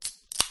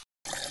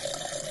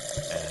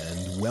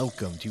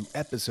Welcome to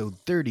episode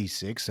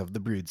 36 of the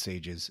Brewed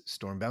Sages,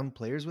 Stormbound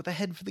players with a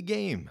head for the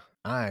game.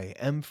 I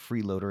am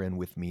Freeloader, and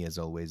with me, as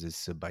always, is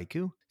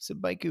Subaiku.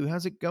 Subaiku,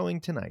 how's it going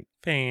tonight?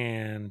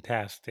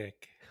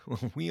 Fantastic.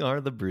 We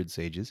are the Brewed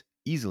Sages,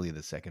 easily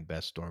the second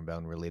best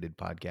Stormbound-related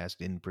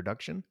podcast in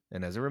production.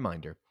 And as a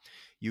reminder,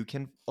 you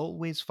can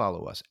always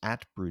follow us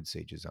at Brewed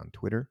Sages on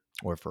Twitter,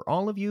 or for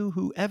all of you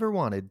who ever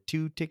wanted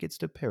 2 tickets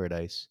to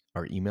paradise,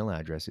 our email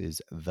address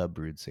is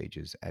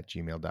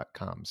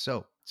thebrewedsages@gmail.com.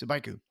 So,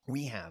 Subaiku,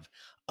 we have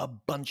a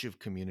bunch of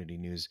community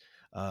news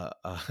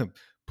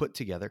put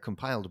together,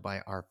 compiled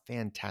by our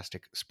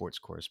fantastic sports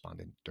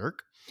correspondent,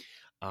 Dirk.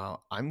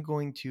 I'm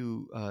going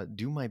to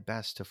do my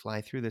best to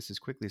fly through this as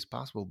quickly as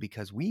possible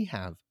because we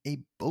have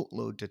a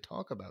boatload to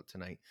talk about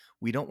tonight.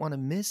 We don't want to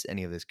miss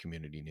any of this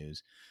community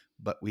news,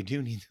 but we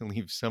do need to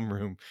leave some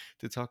room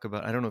to talk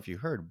about. I don't know if you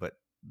heard, but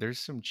there's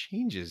some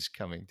changes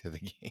coming to the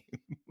game.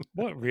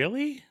 What,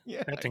 really?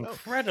 Yeah, That's I know.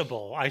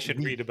 incredible. I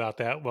should read about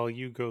that while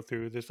you go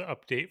through this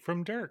update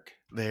from Dirk.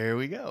 There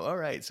we go. All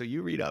right, so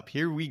you read up.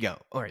 Here we go.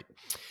 All right.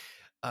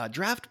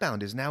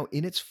 Draftbound is now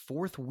in its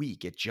 4th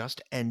week. It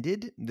just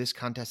ended. This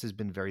contest has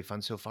been very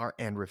fun so far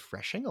and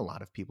refreshing. A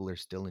lot of people are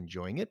still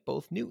enjoying it,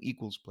 both new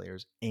Equals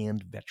players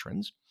and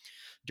veterans.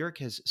 Dirk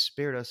has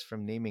spared us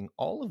from naming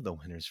all of the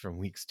winners from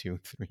weeks 2,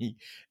 3,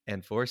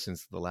 and 4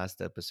 since the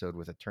last episode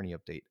with a tourney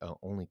update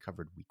only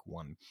covered week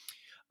 1.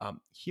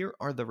 Here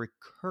are the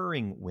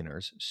recurring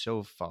winners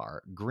so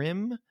far.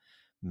 Grim,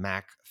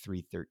 Mac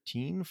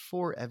 313,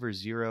 Forever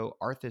Zero,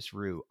 Arthas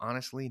Rue.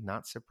 Honestly,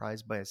 not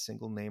surprised by a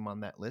single name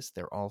on that list.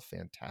 They're all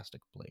fantastic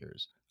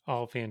players.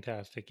 All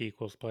fantastic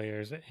Equals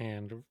players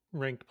and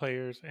ranked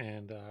players,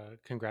 and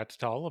congrats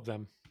to all of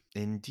them.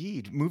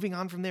 Indeed. Moving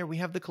on from there, we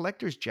have the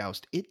Collector's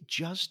Joust. It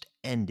just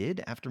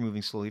ended after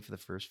moving slowly for the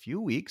first few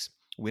weeks.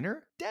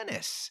 Winner,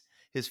 Dennis.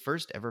 His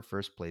first ever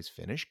first place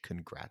finish.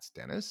 Congrats,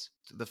 Dennis.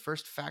 The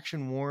first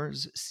Faction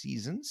Wars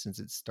season, since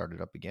it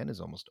started up again,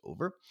 is almost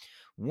over.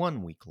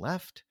 1 week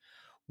left.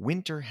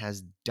 Winter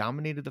has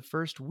dominated the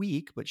first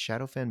week, but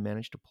Shadowfan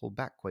managed to pull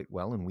back quite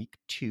well in week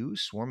 2.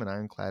 Swarm and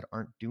Ironclad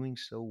aren't doing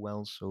so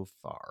well so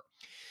far.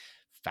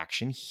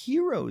 Faction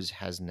Heroes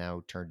has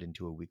now turned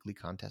into a weekly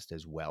contest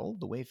as well.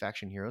 The way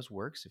Faction Heroes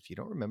works, if you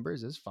don't remember,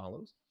 is as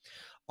follows.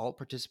 All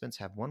participants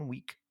have 1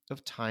 week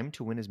of time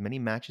to win as many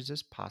matches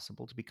as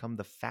possible to become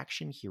the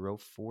faction hero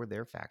for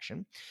their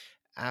faction.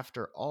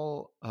 After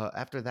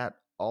that,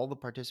 all the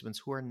participants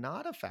who are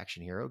not a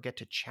faction hero get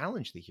to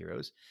challenge the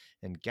heroes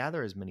and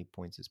gather as many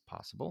points as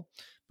possible,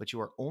 but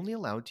you are only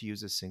allowed to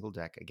use a single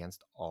deck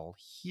against all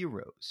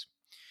heroes.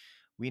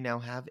 We now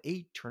have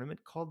a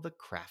tournament called the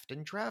Craft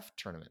and Draft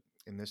Tournament.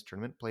 In this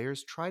tournament,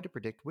 players try to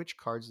predict which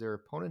cards their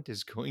opponent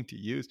is going to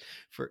use.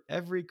 For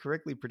every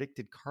correctly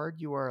predicted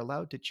card, you are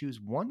allowed to choose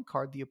 1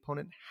 card the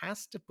opponent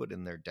has to put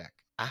in their deck.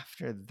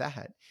 After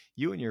that,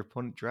 you and your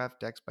opponent draft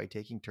decks by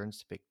taking turns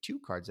to pick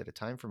 2 cards at a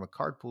time from a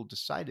card pool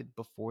decided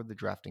before the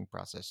drafting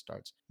process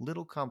starts.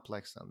 Little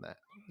complex on that.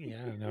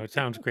 Yeah, no, it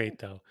sounds great,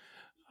 though.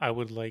 I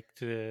would like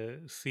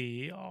to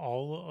see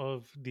all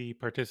of the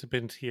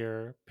participants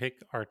here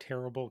pick our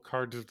terrible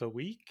cards of the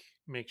week.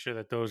 Make sure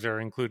that those are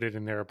included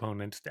in their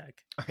opponent's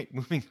deck. All right,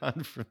 moving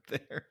on from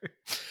there.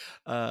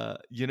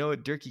 You know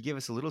what, Dirk, you gave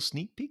us a little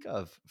sneak peek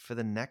of for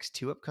the next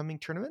 2 upcoming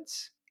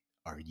tournaments?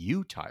 Are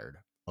you tired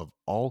of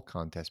all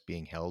contests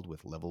being held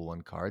with level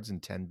 1 cards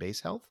and 10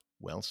 base health?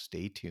 Well,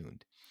 stay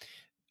tuned.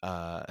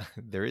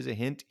 There is a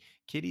hint.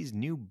 Kitty's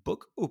new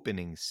book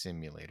opening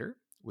simulator,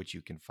 which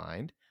you can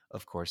find,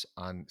 of course,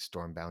 on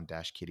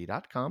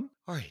stormbound-kitty.com.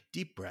 All right,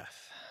 deep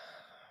breath.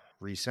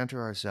 Recenter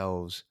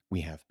ourselves.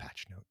 We have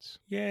patch notes.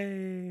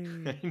 Yay!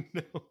 I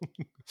know.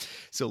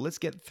 So let's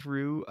get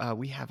through.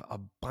 We have a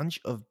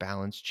bunch of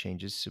balance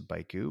changes,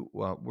 Subaiku.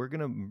 Well, we're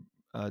going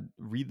to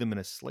read them in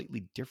a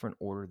slightly different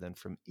order than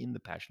from in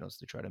the patch notes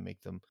to try to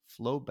make them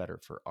flow better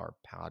for our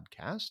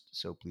podcast.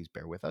 So please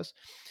bear with us.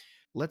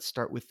 Let's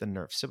start with the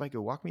nerfs.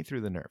 Subaiku, walk me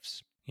through the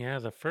nerfs. Yeah,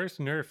 the first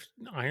nerf,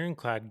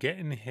 Ironclad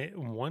getting hit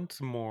once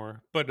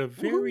more, but a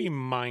very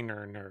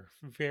minor nerf,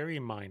 very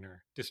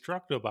minor.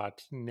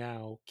 Destructobots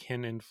now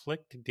can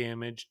inflict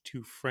damage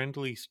to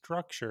friendly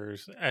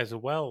structures as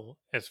well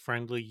as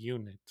friendly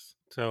units.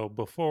 So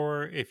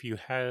before, if you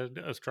had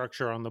a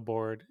structure on the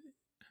board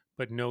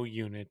but no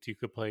units, you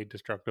could play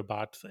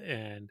Destructobots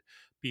and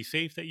be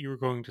safe that you were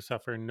going to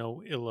suffer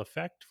no ill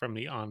effect from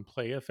the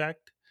on-play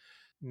effect.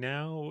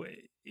 Now,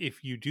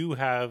 if you do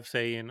have,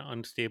 say, an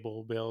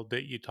unstable build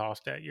that you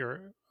tossed at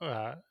your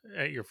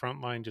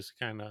front line, just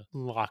kind of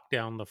lock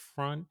down the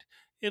front,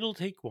 it'll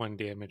take 1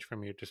 damage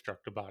from your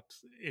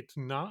Destructobots. It's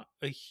not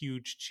a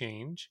huge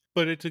change,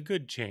 but it's a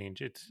good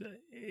change.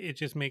 It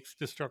just makes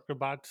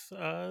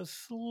Destructobots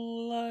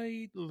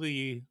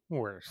slightly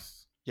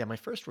worse. Yeah, my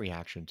first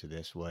reaction to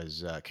this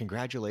was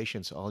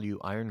congratulations, all you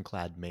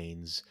Ironclad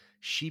mains.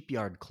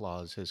 Sheepyard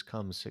Clause has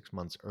come 6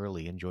 months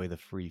early. Enjoy the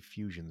free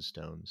fusion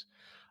stones.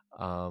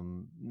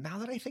 Now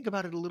that I think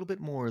about it a little bit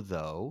more,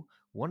 though,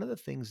 one of the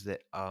things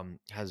that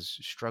has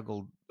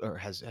struggled or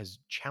has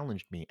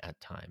challenged me at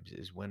times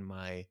is when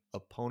my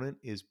opponent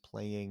is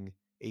playing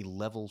a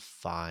level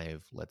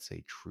 5, let's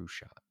say, true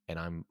shot, and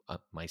I'm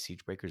my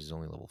siege breakers is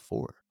only level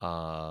 4.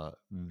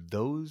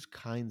 Those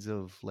kinds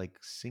of like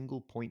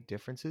single point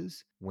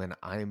differences when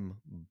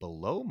I'm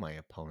below my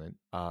opponent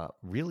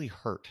really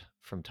hurt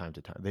from time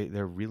to time.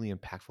 They're really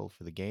impactful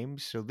for the game.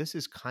 So this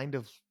is kind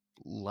of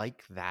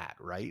like that,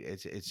 right?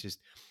 It's just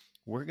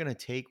we're gonna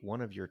take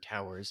one of your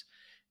towers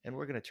and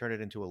we're going to turn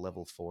it into a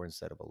level 4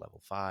 instead of a level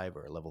 5,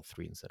 or a level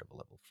 3 instead of a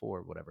level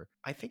 4, whatever.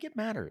 I think it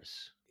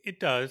matters. It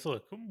does.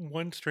 Look,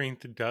 one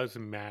strength does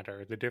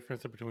matter. The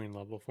difference between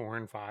level 4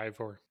 and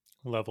 5, or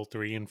level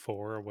 3 and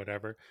 4, or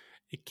whatever,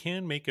 it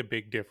can make a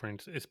big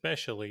difference,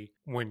 especially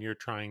when you're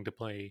trying to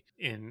play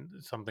in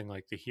something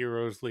like the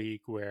Heroes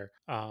League, where,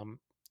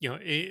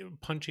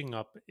 punching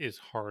up is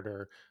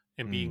harder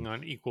and being Mm,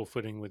 on equal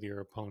footing with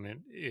your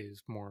opponent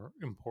is more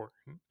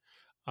important.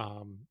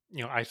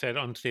 I said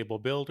unstable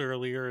build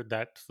earlier.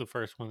 That's the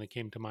first one that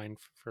came to mind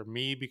for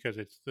me because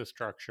it's the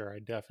structure I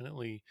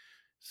definitely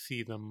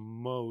see the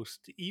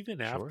most, even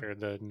sure. after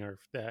the nerf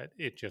that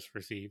it just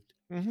received.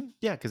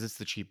 Yeah, because it's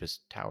the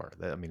cheapest tower.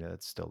 I mean,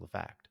 that's still the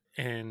fact.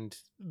 And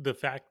the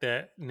fact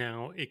that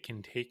now it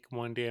can take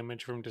 1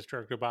 damage from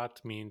destructive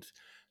bots means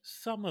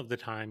some of the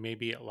time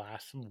maybe it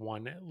lasts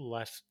one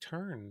less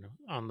turn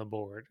on the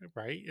board,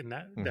 right? And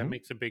that Hmm.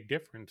 makes a big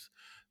difference.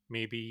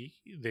 Maybe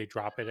they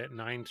drop it at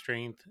 9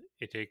 strength,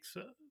 it takes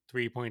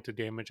 3 points of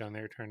damage on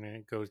their turn and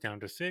it goes down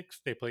to 6.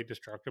 They play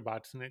destructive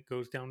bots and it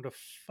goes down to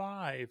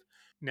 5.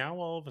 Now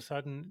all of a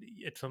sudden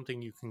it's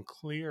something you can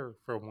clear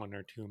for 1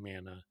 or 2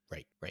 mana.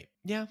 Right, right.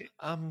 Yeah.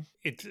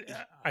 It's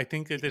I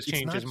think that this It's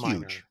change not is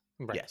minor. huge.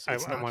 Right. Yes,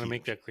 it's I not want to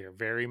make huge. that clear.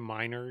 Very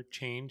minor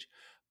change,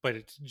 but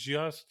it's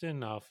just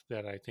enough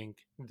that I think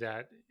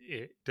that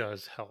it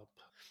does help.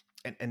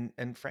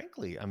 And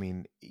frankly, I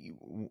mean,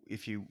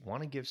 if you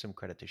want to give some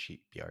credit to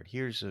Sheepyard,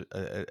 here's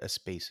a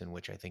space in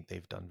which I think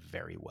they've done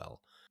very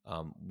well,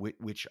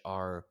 which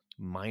are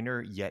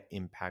minor yet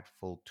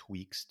impactful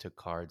tweaks to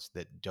cards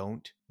that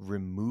don't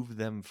remove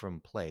them from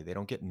play. They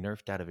don't get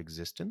nerfed out of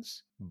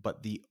existence,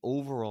 but the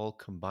overall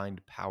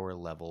combined power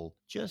level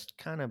just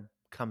kind of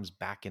comes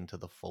back into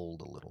the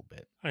fold a little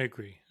bit. I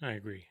agree. I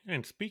agree.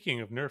 And speaking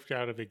of nerfed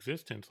out of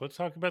existence, let's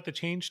talk about the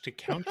change to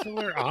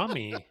Counselor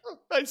Ami.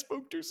 I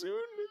spoke too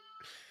soon.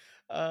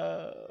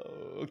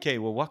 Okay,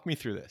 well, walk me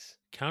through this.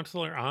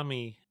 Counselor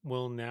Ami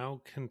will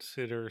now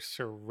consider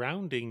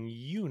surrounding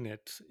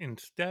units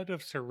instead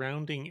of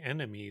surrounding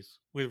enemies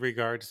with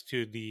regards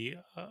to the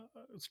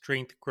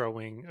strength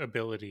growing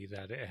ability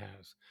that it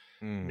has.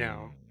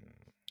 Now, Mm,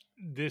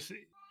 this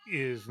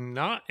is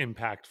not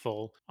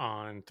impactful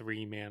on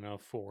 3 mana,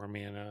 4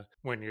 mana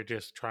when you're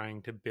just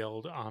trying to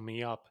build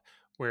Ami up.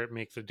 Where it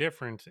makes a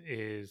difference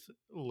is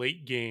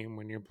late game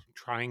when you're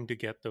trying to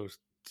get those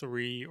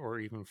 3 or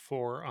even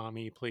 4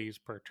 Ami plays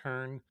per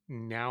turn.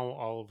 Now,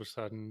 all of a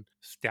sudden,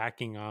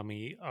 stacking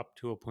Ami up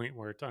to a point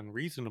where it's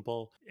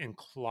unreasonable and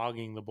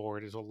clogging the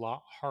board is a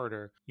lot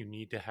harder. You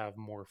need to have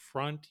more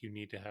front, you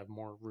need to have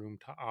more room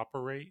to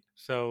operate.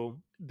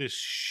 So, this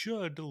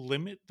should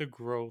limit the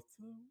growth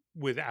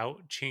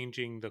without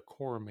changing the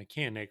core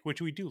mechanic, which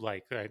we do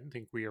like. I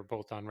think we are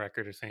both on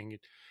record as saying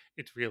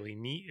it's really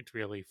neat, it's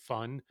really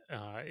fun,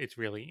 it's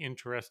really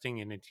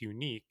interesting, and it's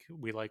unique.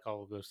 We like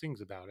all of those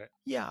things about it.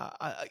 yeah,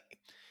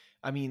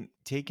 I mean,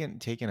 taken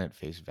at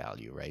face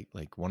value, right?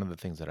 Like one of the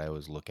things that I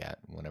always look at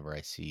whenever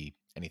I see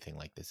anything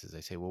like this is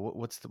I say, well,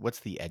 what's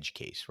the edge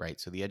case, right?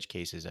 So the edge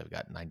case is I've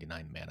got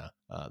 99 mana,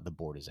 the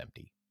board is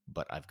empty,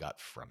 but I've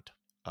got front.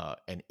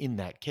 And in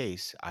that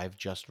case, I've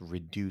just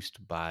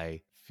reduced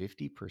by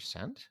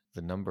 50%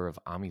 the number of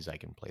Amis I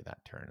can play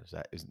that turn.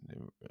 Is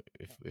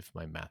if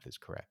my math is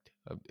correct?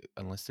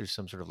 Unless there's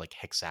some sort of like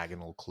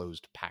hexagonal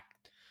closed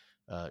pact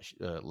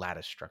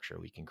lattice structure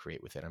we can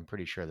create with it. I'm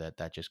pretty sure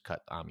that just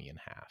cut Ami in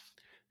half.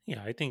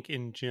 Yeah, I think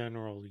in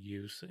general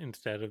use,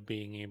 instead of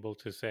being able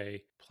to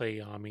say play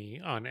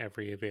Ami on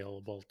every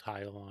available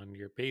tile on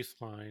your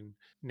baseline,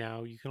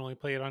 now you can only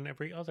play it on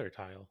every other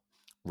tile.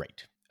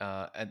 Right.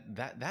 And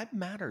that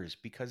matters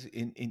because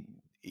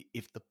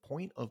if the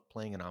point of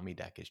playing an Ami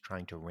deck is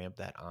trying to ramp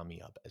that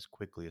Ami up as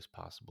quickly as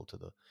possible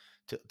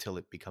till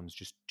it becomes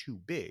just too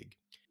big,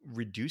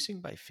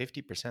 reducing by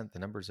 50% the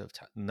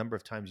number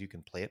of times you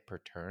can play it per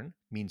turn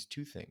means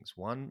two things.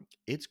 One,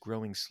 it's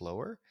growing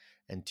slower,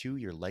 and two,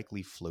 you're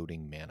likely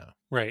floating mana.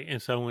 Right.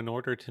 And so, in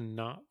order to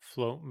not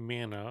float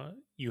mana,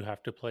 you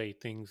have to play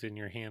things in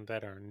your hand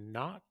that are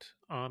not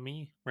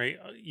Ami, right?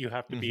 You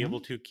have to be able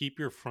Mm-hmm. to keep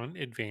your front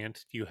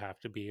advanced. You have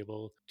to be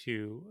able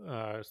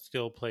to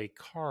still play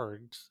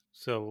cards.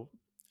 So,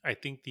 I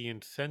think the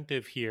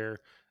incentive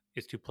here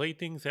is to play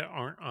things that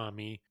aren't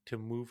Ami, to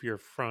move your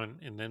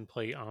front and then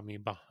play Ami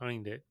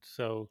behind it.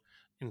 So,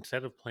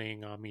 instead of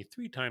playing Ami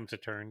 3 times a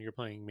turn, you're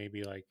playing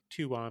maybe like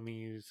 2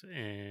 Amis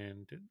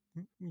and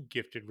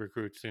gifted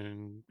recruits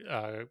and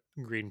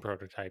green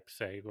prototypes,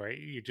 say, right?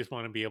 You just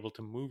want to be able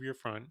to move your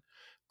front,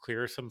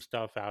 clear some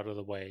stuff out of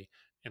the way,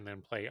 and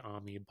then play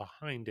Ami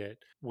behind it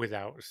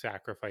without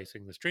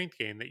sacrificing the strength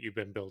gain that you've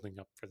been building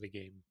up for the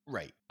game.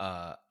 Right.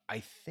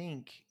 I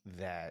think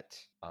that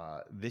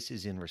this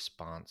is in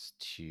response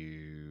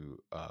to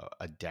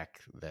a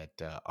deck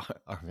that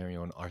our very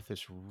own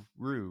Arthas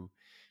Rue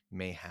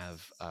may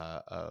have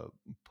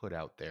put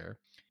out there.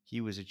 He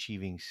was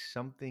achieving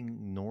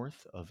something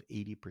north of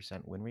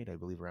 80% win rate, I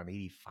believe around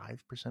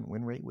 85%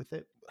 win rate with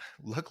it.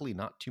 Luckily,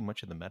 not too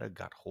much of the meta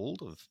got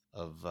hold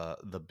of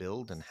the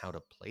build and how to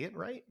play it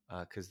right,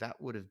 because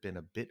that would have been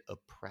a bit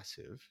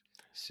oppressive.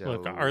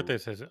 Look, So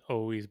Arthas has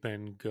always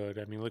been good.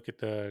 I mean, look at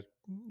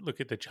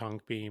the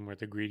Chunk Beam or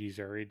the Greedy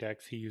Zuri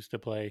decks he used to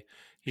play.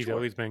 He's sure.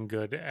 always been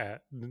good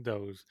at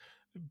those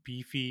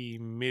beefy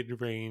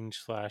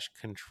mid-range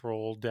 /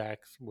 control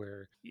decks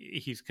where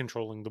he's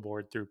controlling the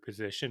board through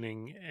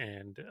positioning,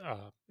 and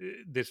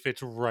this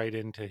fits right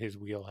into his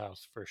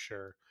wheelhouse for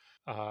sure.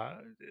 Uh,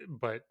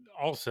 but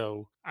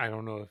also, I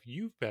don't know if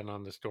you've been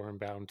on the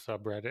Stormbound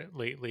subreddit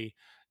lately.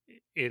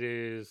 It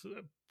is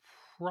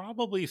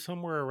probably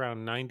somewhere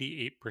around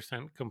 98%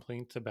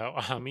 complaints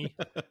about Ami,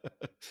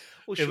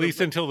 Well, at sure, least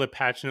but until the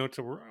patch notes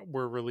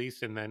were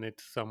released, and then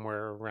it's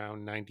somewhere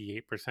around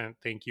 98%.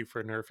 Thank you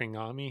for nerfing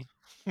Ami.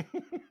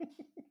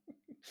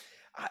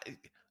 I,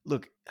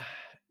 look,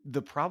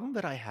 the problem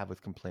that I have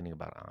with complaining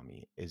about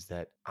Ami is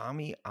that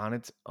Ami on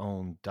its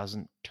own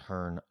doesn't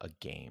turn a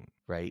game,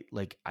 right?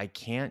 Like, I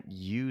can't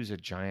use a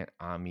giant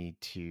Ami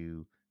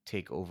to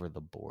take over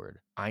the board.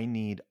 I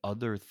need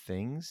other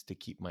things to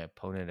keep my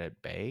opponent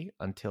at bay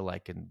until I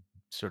can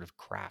sort of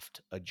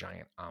craft a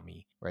giant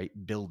Ami, right?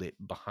 Build it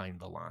behind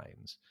the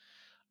lines.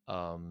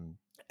 Um,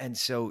 and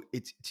so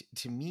it's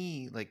to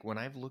me, like when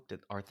I've looked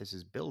at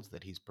Arthas's builds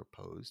that he's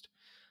proposed,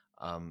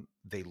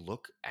 they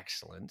look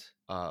excellent,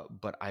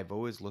 but I've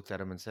always looked at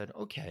them and said,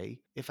 okay,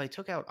 if I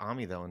took out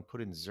Ami though and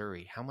put in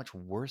Zuri, how much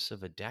worse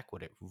of a deck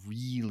would it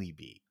really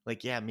be?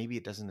 Like, yeah, maybe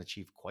it doesn't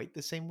achieve quite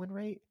the same win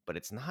rate, but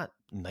it's not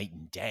night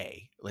and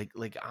day.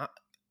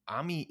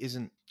 Ami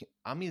isn't.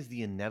 Ami is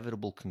the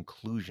inevitable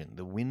conclusion,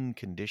 the win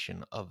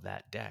condition of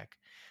that deck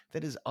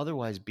that is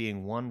otherwise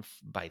being won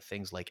by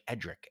things like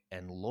Edric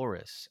and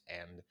Loris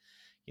and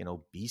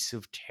Beasts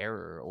of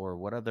Terror or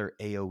what other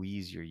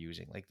AoEs you're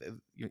using.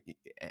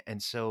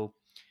 And so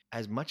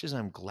as much as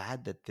I'm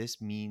glad that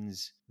this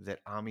means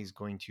that Ami's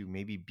going to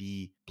maybe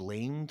be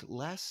blamed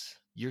less,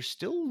 you're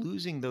still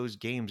losing those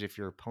games if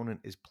your opponent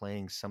is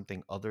playing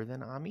something other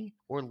than Ami,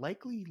 or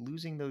likely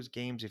losing those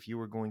games if you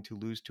were going to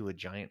lose to a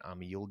giant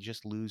Ami. You'll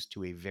just lose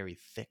to a very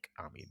thick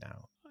Ami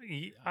now.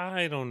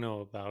 I don't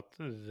know about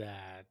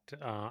that.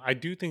 I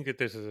do think that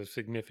this is a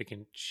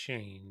significant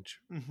change,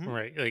 Mm-hmm.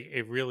 right? Like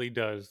it really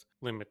does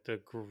limit the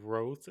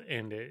growth,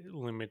 and it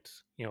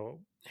limits,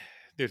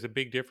 there's a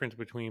big difference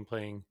between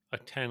playing a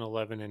 10,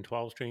 11, and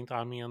 12 strength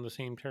Ami on the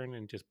same turn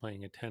and just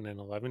playing a 10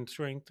 and 11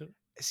 strength,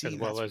 as See,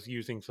 well as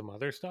using some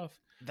other stuff.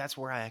 that's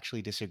where I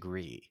actually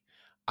disagree.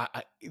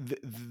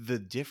 The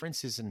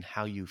difference is in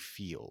how you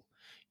feel.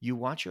 You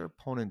watch your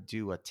opponent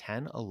do a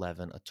 10,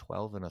 11, a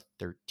 12, and a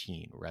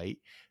 13, right?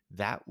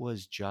 That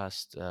was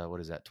just, what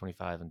is that,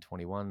 25 and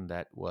 21?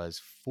 That was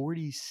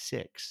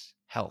 46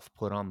 health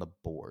put on the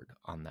board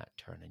on that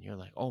turn. And you're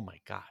like, oh my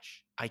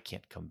gosh, I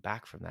can't come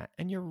back from that.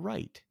 And you're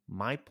right.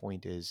 My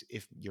point is,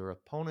 if your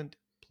opponent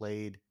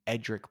played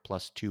Edric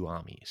plus 2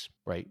 Amis,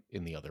 right?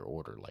 In the other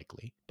order,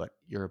 likely. But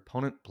your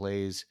opponent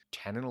plays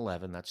 10 and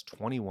 11, that's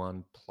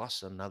 21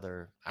 plus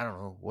another, I don't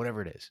know,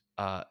 whatever it is.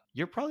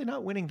 You're probably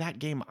not winning that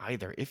game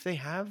either. If they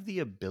have the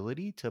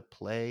ability to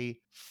play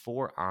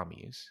 4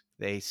 Amis,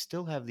 they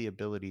still have the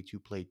ability to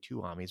play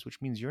 2 Amis,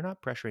 which means you're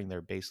not pressuring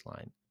their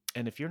baseline.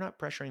 And if you're not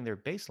pressuring their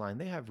baseline,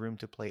 they have room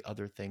to play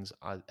other things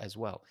as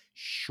well.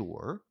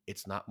 Sure,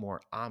 it's not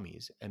more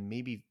Amis, and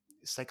maybe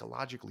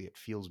psychologically it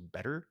feels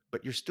better,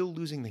 but you're still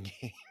losing the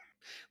game.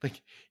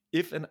 Like,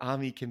 if an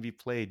Ami can be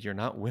played, you're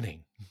not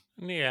winning.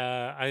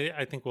 Yeah,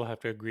 I think we'll have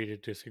to agree to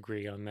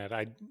disagree on that.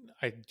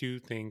 I do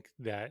think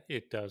that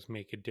it does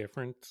make a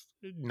difference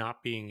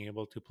not being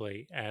able to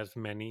play as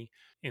many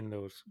in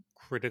those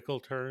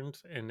critical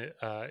turns, and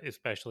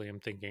especially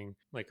I'm thinking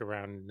like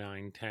around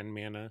 9, 10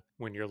 mana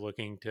when you're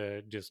looking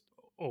to just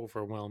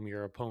overwhelm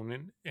your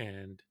opponent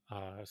and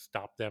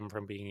stop them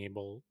from being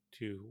able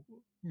to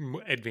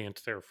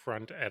advance their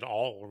front at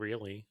all,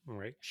 really,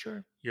 right?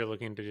 Sure. You're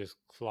looking to just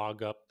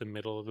clog up the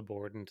middle of the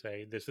board and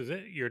say, this is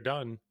it, you're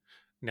done.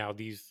 Now,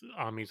 these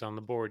Amis on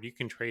the board, you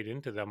can trade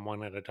into them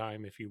one at a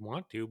time if you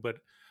want to, but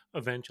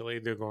eventually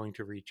they're going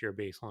to reach your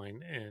baseline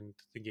and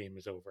the game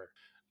is over.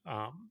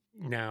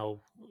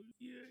 Now,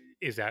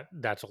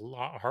 that's a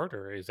lot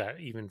harder? Is that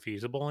even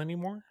feasible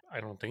anymore?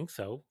 I don't think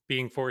so.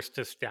 Being forced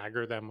to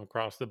stagger them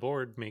across the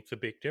board makes a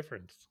big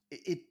difference.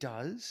 It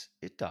does.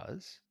 It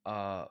does.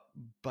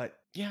 But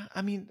yeah,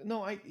 I mean,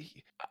 no,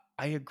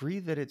 I agree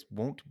that it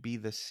won't be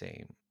the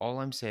same. All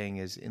I'm saying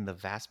is, in the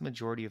vast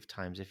majority of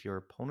times, if your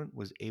opponent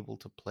was able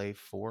to play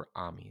 4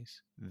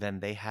 Amis, then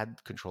they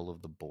had control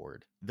of the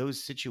board.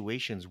 Those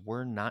situations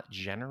were not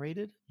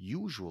generated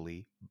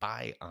usually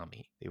by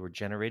Ami. They were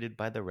generated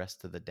by the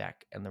rest of the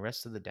deck, and the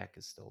rest of the deck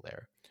is still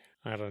there.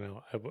 I don't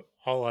know.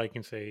 All I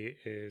can say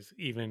is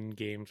even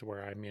games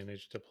where I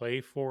managed to play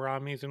 4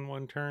 Amis in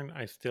one turn,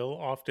 I still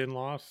often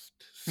lost.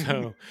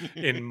 So,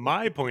 in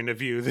my point of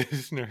view,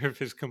 this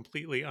nerf is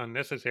completely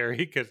unnecessary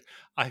because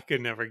I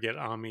could never get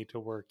Ami to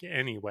work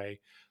anyway.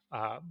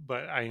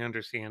 But I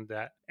understand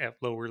that at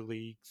lower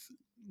leagues,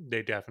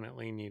 they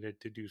definitely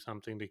needed to do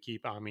something to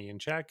keep Ami in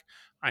check.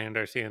 I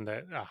understand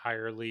that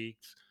higher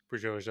leagues,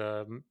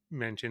 Brajoja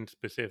mentioned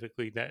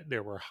specifically that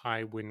there were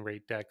high win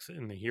rate decks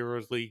in the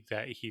Heroes League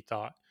that he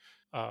thought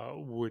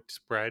would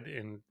spread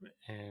and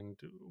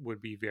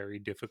would be very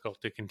difficult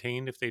to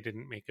contain if they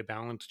didn't make a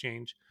balance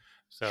change.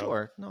 So,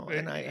 Sure. No,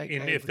 and I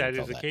and if agree that with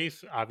all is the that.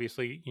 case,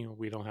 obviously,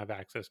 we don't have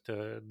access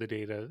to the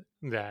data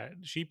that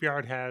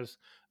Sheepyard has.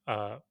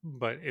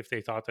 But if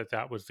they thought that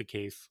that was the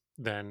case,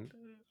 then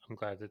I'm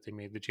glad that they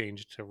made the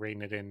change to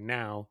rein it in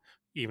now,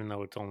 even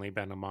though it's only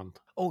been a month.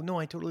 Oh, no,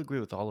 I totally agree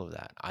with all of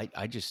that. I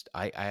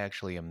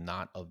actually am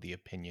not of the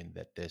opinion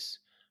that this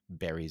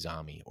buries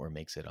Ami or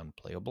makes it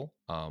unplayable.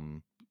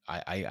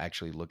 I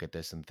actually look at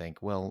this and think,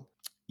 well,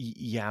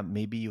 yeah,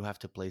 maybe you have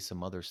to play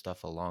some other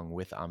stuff along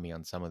with Ami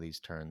on some of these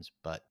turns,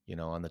 but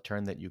on the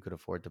turn that you could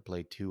afford to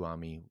play 2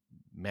 Ami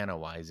mana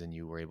wise and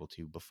you were able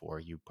to before,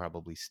 you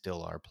probably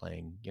still are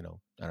playing,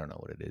 I don't know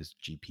what it is,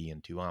 GP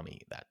and 2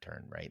 Ami that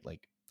turn, right?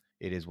 Like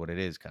it is what it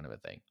is kind of a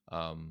thing.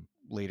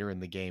 Later in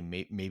the game,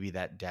 maybe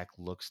that deck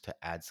looks to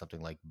add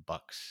something like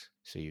Bucks,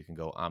 so you can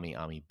go Ami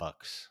Ami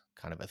Bucks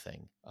kind of a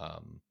thing.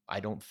 I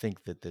don't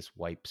think that this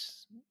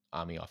wipes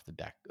Ami off the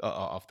deck,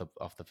 off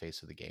the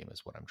face of the game,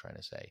 is what I'm trying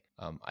to say.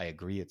 I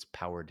agree it's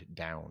powered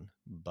down,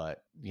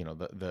 but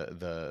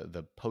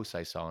the posts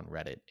I saw on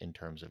Reddit in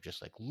terms of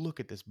just like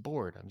look at this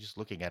board, I'm just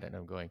looking at it and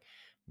I'm going,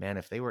 man,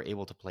 if they were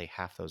able to play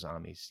half those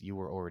Amis, you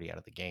were already out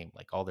of the game.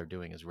 Like all they're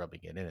doing is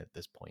rubbing it in at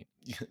this point.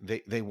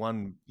 They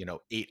won,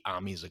 8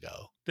 Amis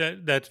ago.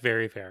 That's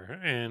very fair,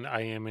 and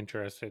I am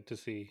interested to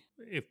see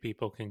if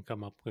people can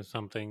come up with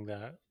something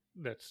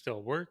that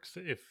still works.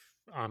 If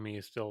Ami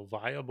is still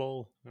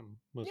viable,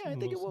 Yeah, I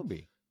think it will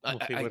be. I,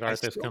 we'll see I, what I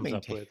Arthas still comes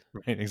up maintain, with.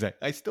 right?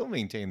 Exactly. I still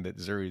maintain that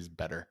Zuri's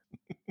better,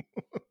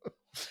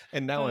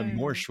 and now I'm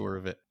more Uh, sure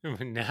of it.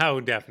 Now,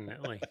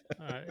 definitely,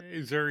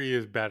 Zuri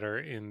is better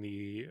in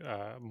the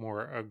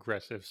more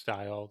aggressive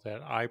style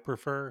that I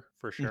prefer,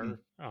 for Mhm. sure.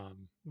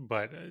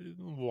 But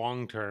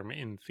long term,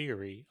 in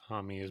theory,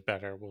 Ami is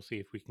better. We'll see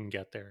if we can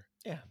get there.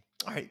 Yeah.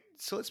 All right.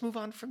 So let's move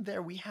on from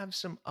there. We have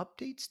some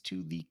updates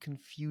to the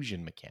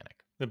confusion mechanic.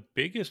 The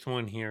biggest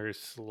one here is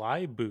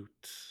Sly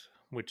Boots,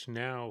 which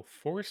now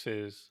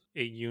forces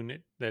a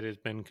unit that has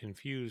been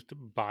confused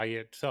by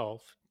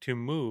itself to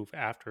move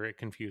after it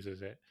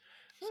confuses it.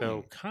 Hmm.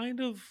 So kind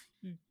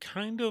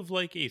of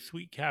like a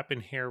Sweet Cap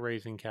and Hair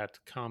Raising Cats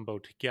combo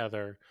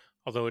together,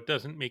 although it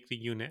doesn't make the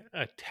unit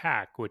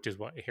attack, which is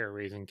what Hair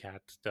Raising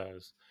Cats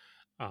does.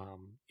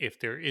 If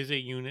there is a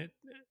unit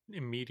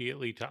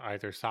immediately to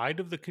either side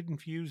of the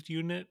confused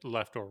unit,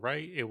 left or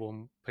right, it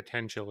will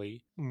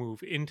potentially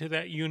move into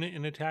that unit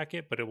and attack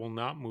it, but it will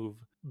not move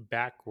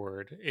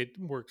backward. It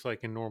works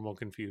like a normal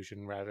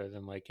confusion rather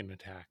than like an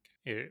attack.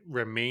 It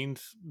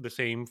remains the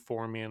same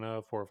 4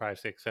 mana, 4, 5,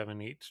 6,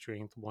 7, 8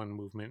 strength, 1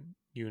 movement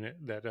unit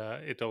that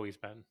it's always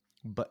been.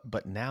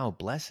 But now,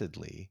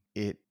 blessedly,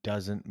 it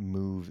doesn't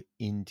move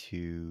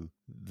into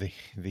the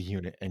the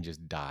unit and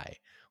just die,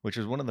 which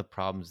was one of the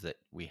problems that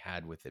we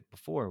had with it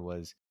before.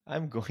 Was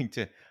I'm going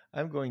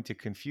to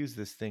confuse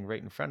this thing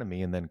right in front of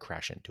me and then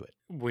crash into it.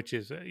 Which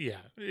is,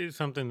 yeah, it's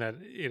something that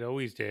it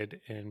always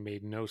did and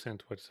made no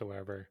sense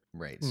whatsoever.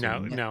 Right. So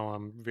Now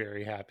I'm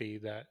very happy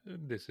that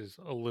this is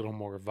a little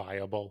more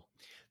viable.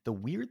 the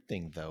weird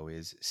thing though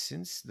is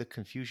since the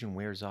confusion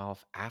wears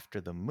off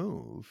after the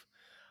move,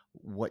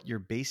 what you're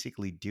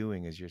basically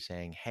doing is you're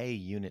saying, hey,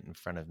 unit in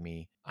front of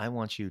me, I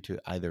want you to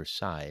either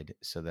side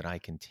so that I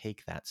can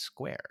take that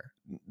square.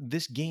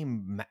 This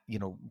game,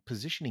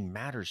 positioning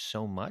matters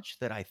so much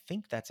that I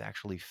think that's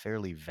actually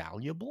fairly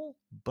valuable,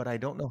 but I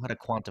don't know how to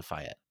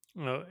quantify it.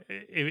 Well,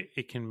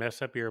 it can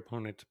mess up your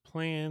opponent's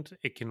plans.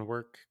 It can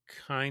work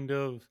kind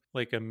of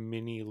like a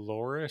mini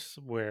Loris,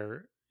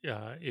 where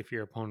if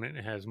your opponent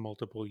has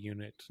multiple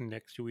units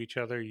next to each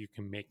other, you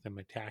can make them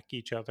attack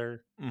each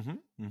other.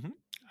 Mm-hmm. Mm-hmm.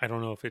 I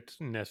don't know if it's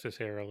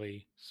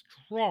necessarily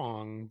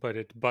strong, but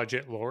it's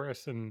budget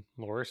Loris, and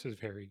Loris is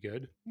very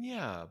good.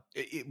 Yeah,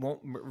 it won't.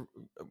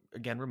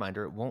 Again,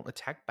 reminder: it won't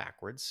attack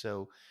backwards.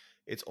 So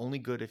it's only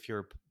good if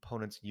your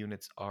opponent's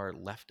units are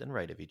left and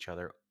right of each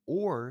other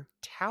or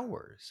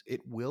towers.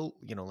 It will,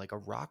 like a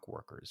rock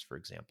workers, for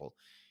example.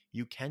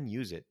 You can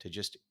use it to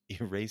just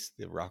erase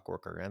the rock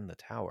worker and the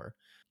tower.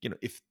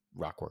 If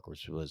rock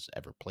workers was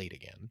ever played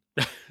again.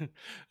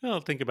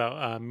 Well, think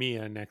about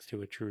Mia next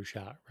to a true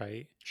shot,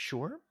 right?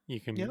 Sure.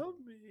 You can, Yeah.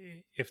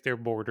 if they're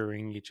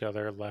bordering each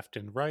other left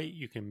and right,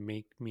 you can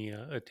make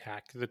Mia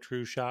attack the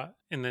true shot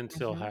and then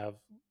still Mhm. have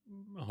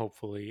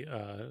hopefully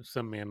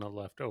some mana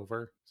left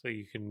over so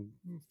you can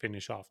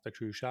finish off the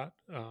true shot.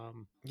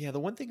 Yeah, the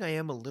one thing I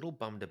am a little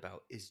bummed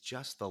about is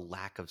just the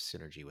lack of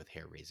synergy with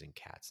hair raising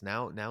cats.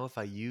 Now if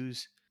I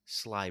use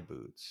Sly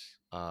Boots,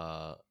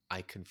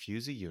 I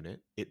confuse a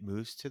unit, it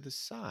moves to the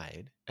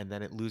side, and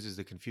then it loses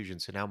the confusion.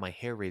 So now my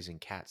hair raising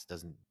cats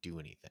doesn't do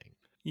anything.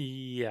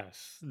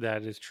 Yes,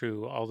 that is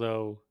true.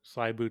 Although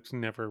Sly Boots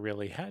never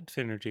really had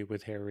synergy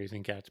with hair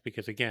raising cats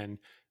because, again,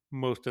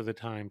 most of the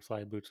time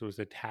Sly Boots was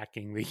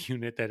attacking the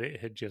unit that it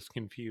had just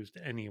confused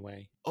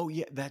anyway. Oh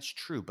yeah, that's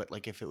true. But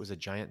like if it was a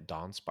giant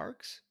Dawn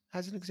Sparks,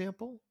 as an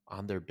example,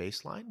 on their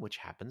baseline, which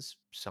happens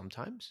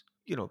sometimes,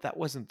 that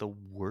wasn't the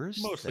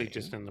worst Mostly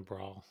just thing. in the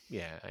Brawl.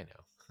 Yeah, I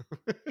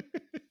know.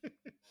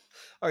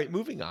 All right,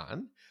 moving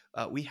on.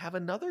 We have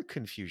another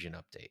confusion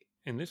update.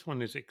 And this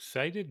one is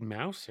Excited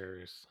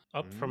Mousers,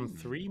 up from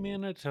 3 Mm.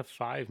 mana to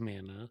 5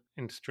 mana,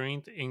 and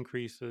strength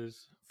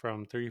increases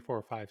from 3,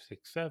 4, 5,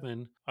 6,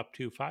 7 up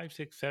to 5,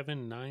 6,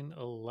 7, 9,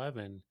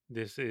 11.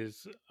 This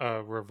is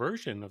a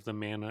reversion of the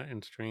mana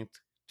and strength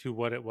to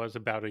what it was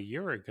about a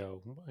year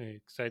ago.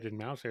 Excited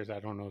Mousers, I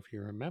don't know if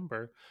you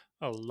remember,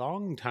 a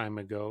long time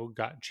ago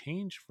got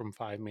changed from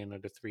 5 mana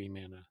to 3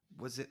 mana.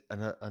 Was it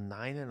a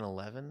 9 and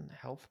 11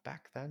 health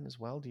back then as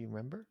well? Do you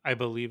remember? I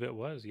believe it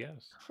was,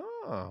 yes.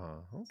 Huh,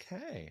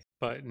 okay.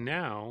 But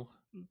now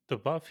the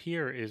buff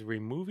here is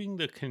removing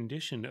the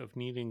condition of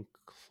needing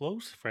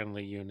close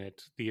friendly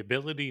units. The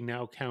ability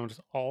now counts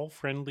all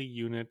friendly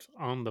units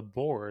on the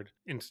board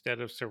instead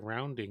of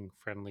surrounding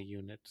friendly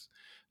units.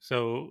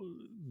 So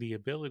the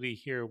ability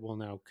here will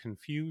now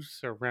confuse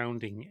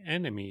surrounding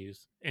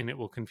enemies, and it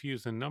will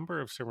confuse the number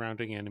of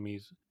surrounding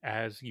enemies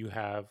as you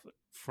have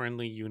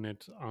friendly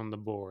units on the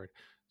board.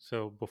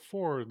 So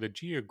before, the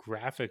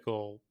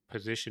geographical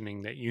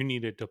positioning that you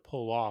needed to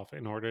pull off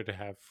in order to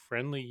have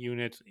friendly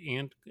units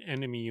and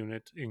enemy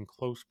units in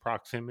close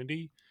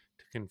proximity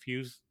to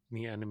confuse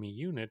the enemy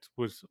units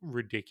was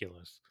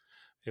ridiculous.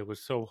 It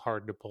was so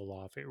hard to pull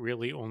off. It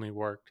really only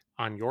worked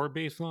on your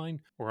baseline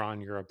or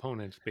on your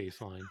opponent's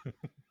baseline.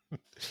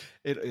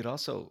 It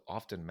also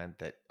often meant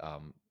that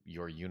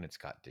your units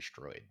got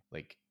destroyed.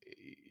 Like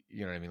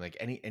you know what I mean? Like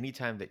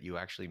anytime that you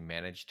actually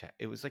managed to,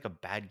 it was like a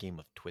bad game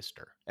of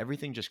Twister.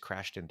 Everything just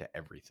crashed into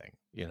everything.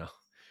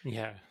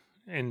 Yeah.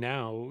 And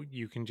now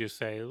you can just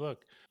say, look,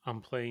 I'm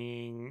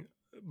playing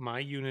my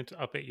units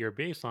up at your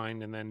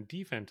baseline, and then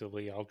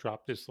defensively, I'll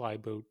drop this Sly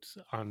Boots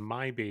on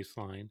my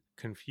baseline,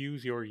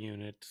 confuse your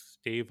units,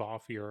 stave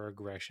off your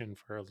aggression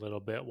for a little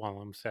bit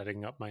while I'm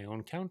setting up my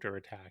own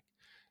counterattack.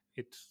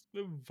 It's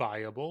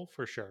viable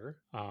for sure.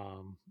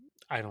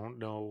 I don't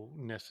know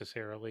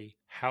necessarily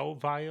how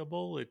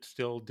viable. It's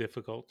still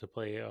difficult to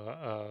play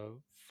a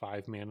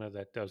 5 mana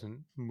that doesn't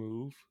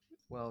move.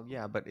 Well,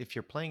 yeah, but if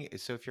you're playing,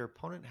 so if your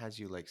opponent has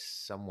you like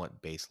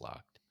somewhat base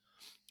locked,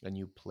 and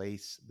you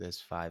place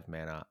this 5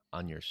 mana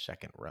on your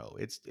second row,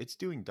 it's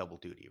doing double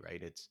duty,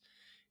 right?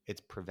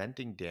 It's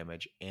preventing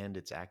damage and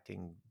it's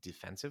acting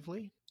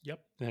defensively. Yep,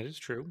 that is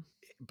true.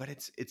 But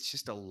it's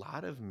just a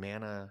lot of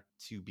mana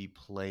to be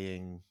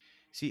playing.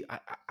 See,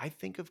 I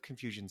think of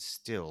confusion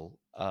still.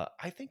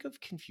 I think of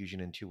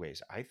confusion in two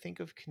ways. I think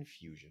of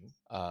confusion,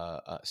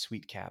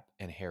 sweet cap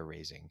and hair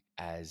raising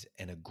as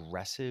an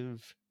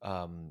aggressive.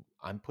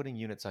 I'm putting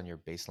units on your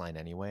baseline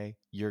anyway.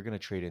 You're gonna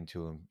trade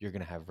into them. You're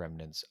gonna have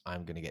remnants.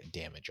 I'm gonna get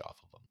damage off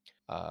of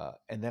them.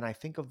 And then I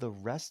think of the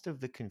rest of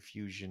the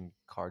confusion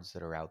cards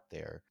that are out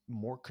there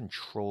more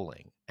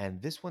controlling.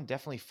 And this one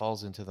definitely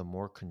falls into the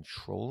more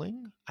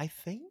controlling, I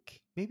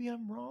think. Maybe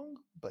I'm wrong,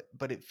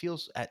 but it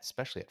feels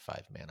especially at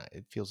 5 mana,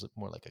 it feels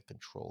more like a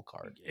control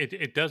card.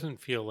 It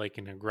doesn't feel like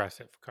an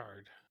aggressive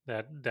card.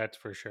 That's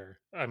for sure.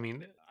 I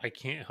mean, I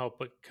can't help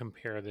but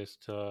compare this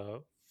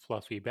to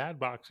Fluffy Bad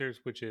Boxers,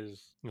 which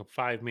is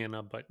 5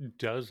 mana but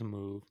does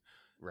move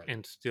Right.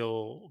 and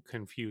still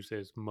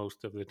confuses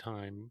most of the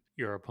time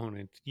your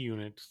opponent's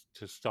units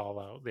to stall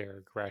out their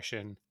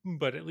aggression.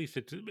 But at least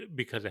it's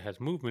because it has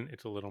movement,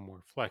 it's a little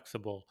more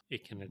flexible.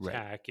 It can Right.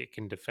 attack, it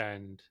can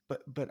defend.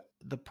 But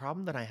the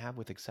problem that I have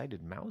with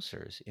Excited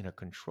Mousers in a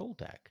control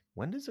deck,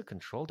 when does a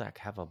control deck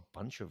have a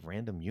bunch of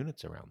random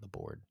units around the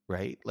board,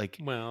 right? Like,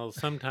 Well,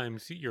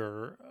 sometimes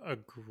your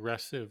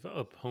aggressive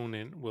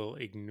opponent will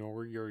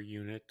ignore your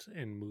units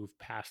and move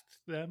past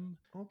them.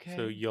 So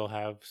okay, you'll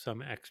have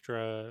some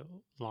extra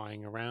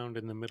lying around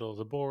in the middle of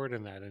the board,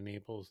 and that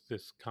enables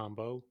this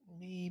combo.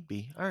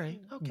 maybe. All right.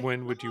 Okay.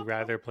 When No, would you no.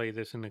 rather play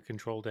this in a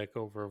control deck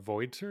over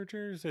Void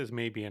Searchers? Is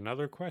maybe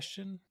another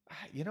question.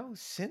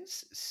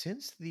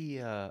 Since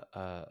the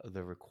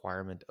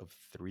requirement of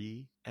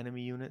 3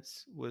 enemy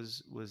units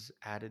was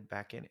added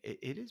back in,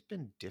 it has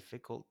been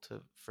difficult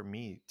for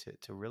me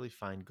to really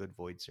find good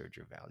Void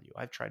Surger value.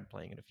 I've tried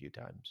playing it a few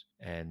times,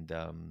 and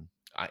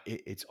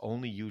it's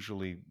only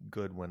usually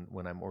good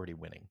when I'm already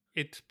winning.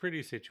 It's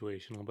pretty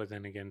situational, but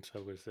then again,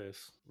 so is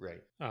this.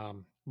 Right.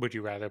 Would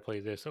you rather play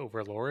this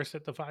over Loris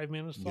at the 5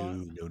 mana No, slot?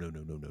 no, no,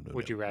 no, no, no, no,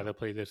 Would you no. rather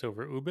play this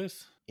over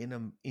Ubis?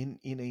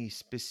 In a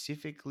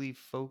specifically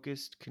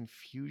focused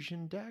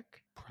confusion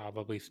deck.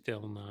 Probably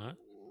still not.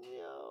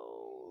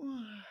 No,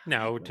 I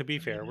Now, to don't be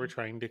fair, we're really.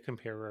 trying to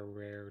compare a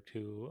rare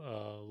to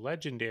a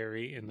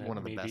legendary, and that One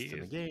of the maybe best in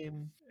the is,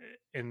 game.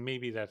 and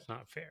maybe that's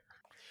not fair.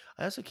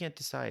 I also can't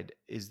decide,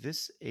 is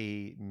this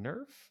a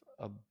nerf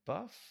a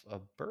buff, a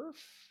burf.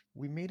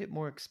 We made it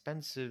more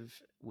expensive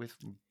A with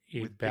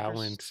bigger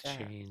balance stats.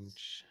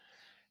 change.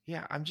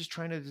 Yeah, I'm just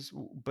trying to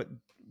but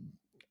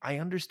I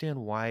understand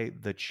why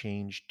the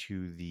change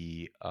to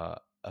the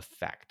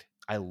effect.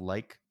 I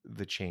like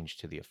the change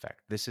to the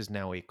effect. This is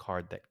now a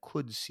card that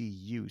could see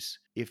use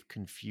if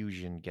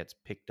confusion gets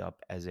picked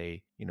up as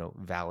a,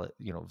 valid,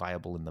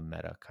 viable in the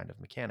meta kind of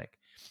mechanic.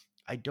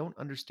 I don't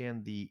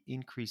understand the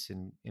increase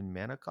in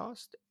mana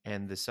cost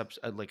and the subs.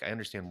 Like, I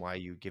understand why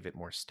you give it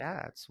more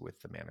stats with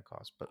the mana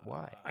cost, but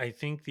why? I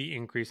think the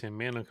increase in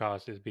mana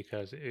cost is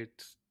because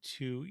it's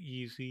too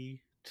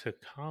easy to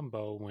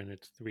combo when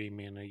it's 3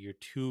 mana. You're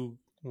too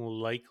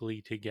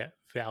likely to get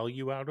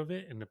value out of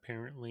it, and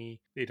apparently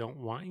they don't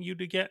want you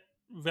to get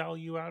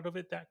value out of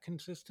it that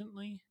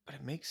consistently. But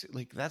it makes it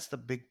like that's the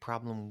big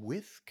problem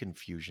with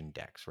confusion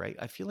decks, right?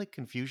 I feel like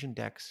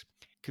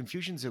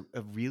confusion's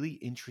a really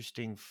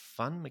interesting,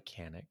 fun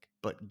mechanic,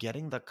 but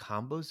getting the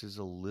combos is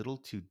a little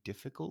too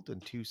difficult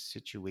and too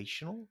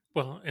situational.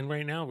 Well, and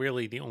right now,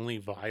 really, the only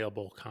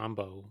viable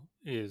combo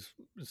is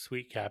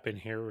Sweet Cap and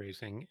Hair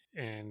Raising,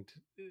 and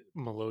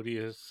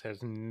Melodious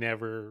has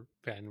never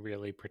been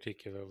really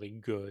particularly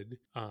good.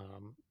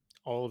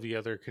 All of the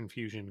other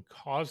confusion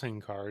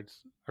causing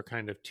cards are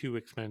kind of too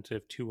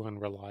expensive, too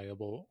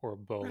unreliable, or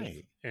both.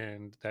 Right.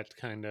 And that's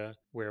kind of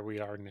where we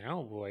are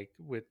now, like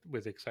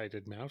with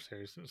Excited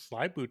Mousers.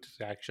 Sly Boots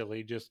is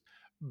actually just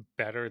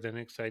better than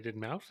Excited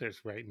Mousers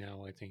right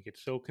now. I think it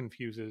still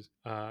confuses.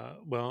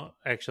 Well,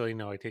 actually,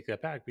 no, I take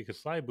that back because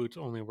Sly Boots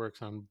only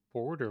works on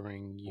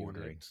bordering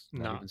Bordering, units,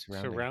 not not even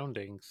surrounding.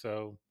 surrounding.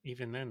 So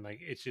even then, like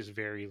it's just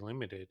very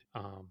limited.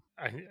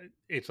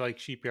 It's like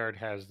Sheepyard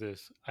has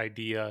this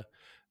idea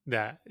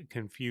that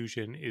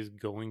confusion is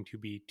going to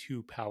be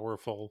too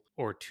powerful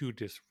or too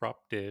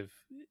disruptive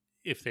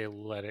if they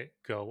let it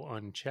go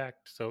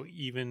unchecked. So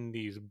even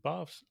these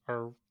buffs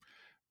are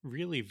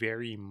really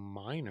very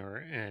minor,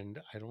 and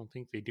I don't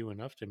think they do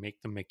enough to make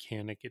the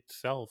mechanic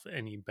itself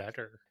any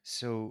better.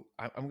 So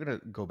I'm gonna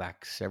go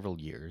back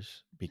several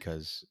years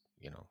because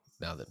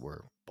now that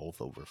we're both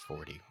over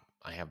 40,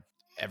 I have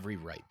every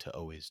right to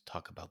always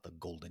talk about the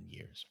golden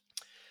years.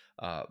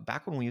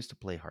 Back when we used to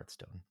play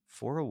Hearthstone,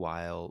 for a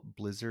while,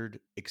 Blizzard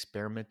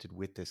experimented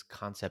with this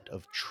concept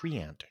of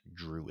Treant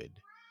Druid.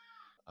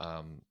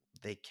 Um,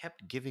 they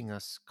kept giving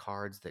us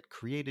cards that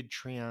created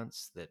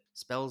treants, that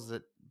spells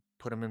that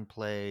put them in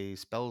play,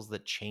 spells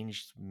that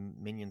changed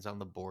minions on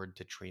the board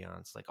to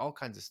treants, like all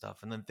kinds of stuff,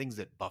 and then things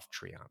that buff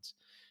treants.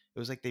 It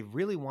was like they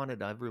really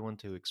wanted everyone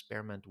to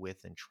experiment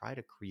with and try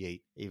to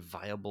create a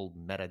viable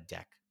meta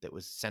deck that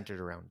was centered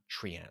around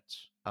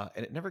treants.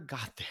 And it never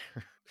got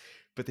there.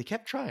 But they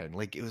kept trying.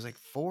 Like, it was like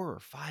 4 or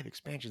 5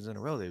 expansions in a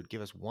row. They would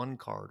give us 1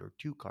 card or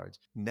 2 cards,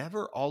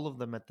 never all of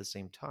them at the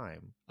same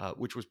time,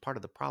 which was part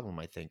of the problem,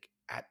 I think.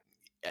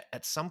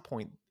 At some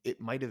point, it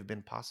might have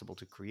been possible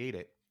to create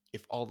it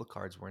if all the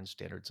cards were in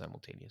standard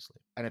simultaneously.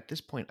 And at this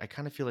point, I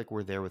kind of feel like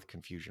we're there with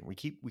confusion. We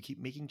keep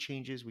making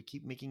changes, we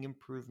keep making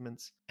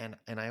improvements, and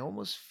I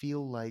almost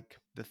feel like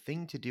the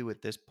thing to do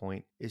at this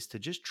point is to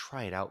just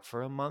try it out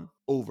for a month,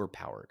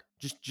 overpowered.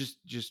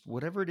 Just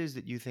whatever it is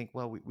that you think,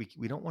 well,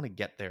 we don't want to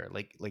get there.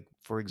 Like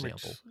for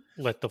example, Which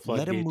let the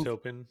let them floodgates move.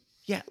 open.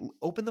 Yeah,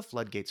 open the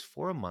floodgates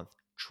for a month.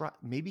 Try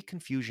maybe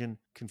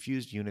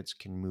confused units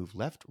can move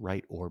left,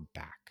 right, or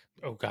back.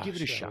 Oh Give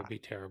it a gosh, that would shot. be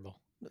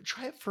terrible.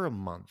 Try it for a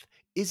month.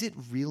 Is it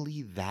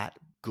really that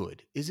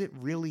good? Is it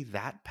really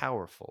that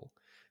powerful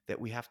that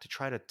we have to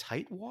try to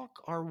tight walk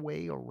our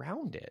way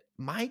around it?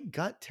 My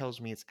gut tells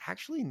me it's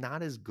actually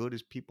not as good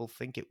as people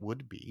think it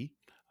would be.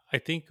 I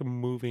think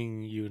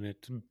moving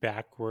units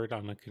backward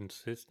on a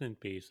consistent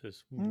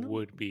basis No.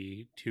 would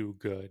be too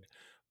good.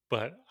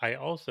 But I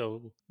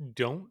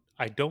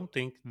don't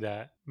think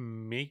that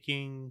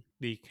making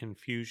the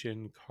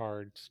confusion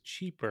cards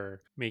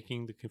cheaper,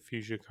 making the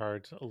confusion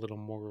cards a little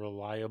more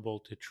reliable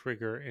to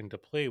trigger and to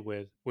play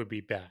with would be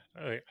bad.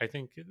 I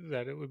think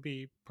that it would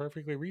be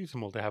perfectly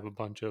reasonable to have a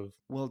bunch of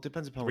Well, it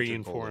depends upon what three your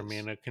and goal four is.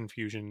 mana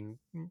confusion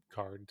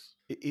cards.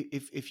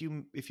 If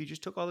you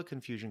just took all the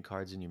confusion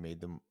cards and you made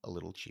them a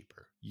little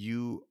cheaper,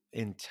 you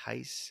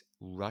entice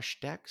rush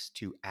decks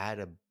to add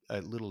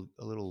a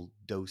little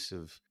dose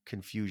of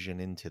confusion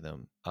into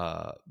them.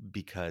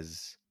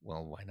 Because,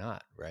 well, why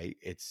not, right?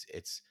 It's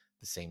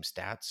the same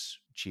stats,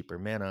 cheaper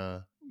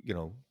mana.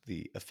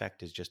 The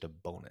effect is just a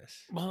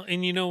bonus. Well,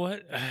 and you know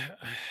what?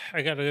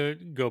 I gotta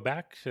go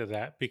back to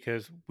that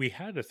because we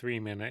had a 3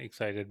 mana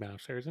excited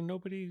mousers and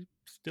nobody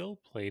still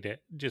played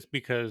it just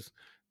because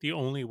the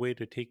only way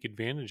to take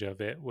advantage of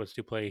it was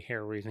to play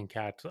hair raising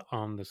cats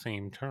on the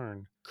same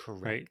turn,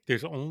 right? Correct.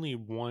 There's only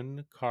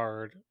one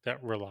card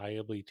that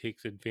reliably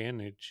takes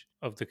advantage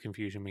of the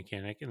confusion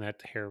mechanic, and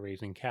that's hair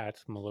raising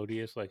cats.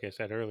 Melodious, like I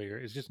said earlier,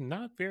 is just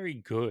not very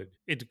good.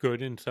 It's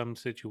good in some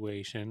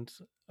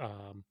situations,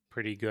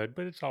 pretty good,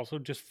 but it's also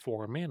just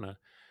 4 mana.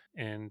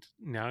 And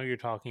now you're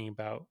talking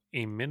about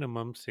a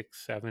minimum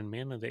 6, 7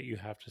 mana that you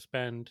have to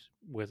spend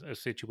with a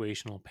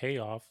situational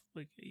payoff.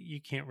 Like, you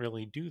can't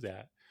really do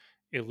that.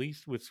 at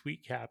least with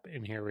Sweet Cap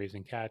and Hair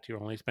Raising Cat,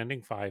 you're only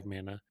spending 5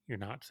 mana. You're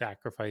not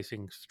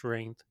sacrificing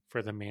strength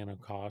for the mana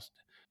cost.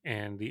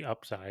 And the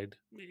upside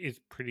is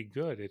pretty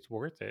good. It's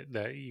worth it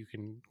that you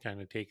can kind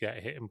of take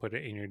that hit and put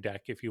it in your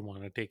deck if you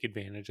want to take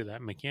advantage of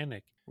that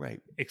mechanic. Right.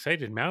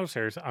 Excited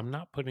Mousers, I'm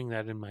not putting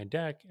that in my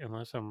deck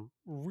unless I'm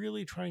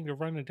really trying to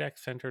run a deck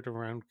centered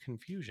around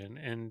confusion.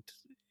 And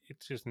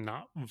it's just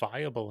not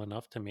viable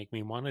enough to make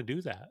me want to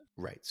do that.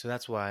 Right. So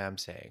that's why I'm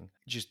saying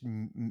just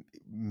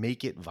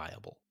make it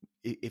viable.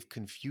 If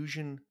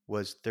confusion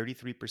was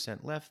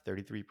 33% left,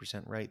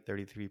 33% right,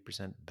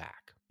 33%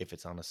 back. If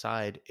it's on a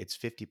side, it's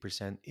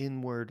 50%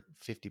 inward,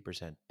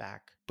 50%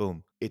 back.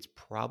 Boom. It's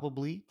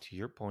probably, to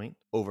your point,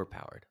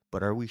 overpowered.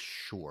 But are we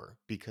sure?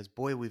 Because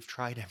boy, we've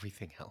tried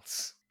everything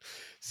else.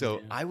 So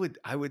Yeah.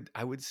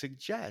 I would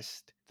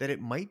suggest that it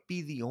might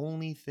be the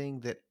only thing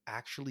that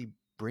actually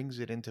brings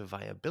it into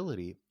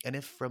viability. And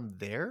if from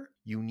there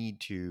you need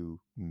to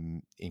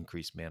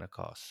increase mana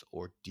costs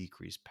or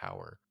decrease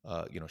power,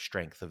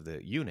 strength of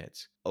the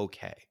units,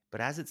 okay. But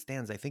as it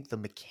stands, I think the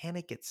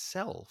mechanic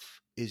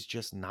itself is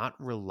just not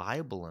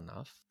reliable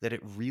enough that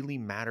it really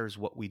matters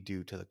what we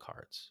do to the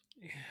cards.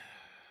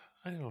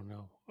 I don't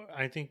know.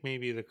 I think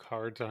maybe the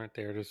cards aren't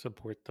there to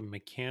support the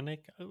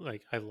mechanic.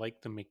 Like I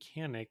like the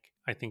mechanic.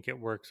 I think it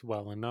works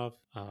well enough.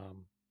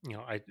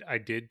 I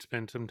did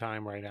spend some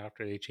time right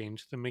after they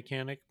changed the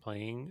mechanic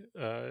playing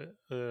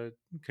a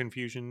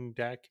confusion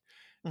deck,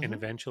 and Mm-hmm.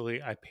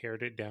 eventually I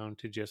pared it down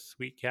to just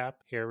Sweet Cap,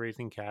 Hair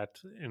Raising Cat,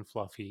 and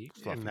Fluffy,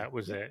 and Fluffy. that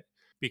was Yep. it.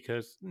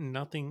 Because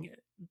nothing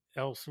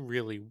else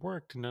really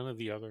worked. None of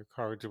the other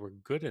cards were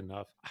good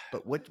enough.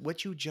 But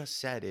what you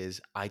just said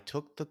is I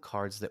took the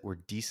cards that were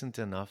decent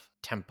enough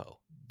tempo,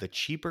 the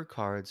cheaper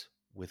cards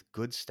with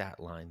good stat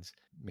lines,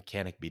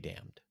 mechanic be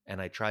damned.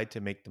 And I tried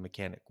to make the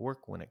mechanic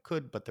work when it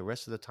could, but the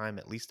rest of the time,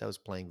 at least I was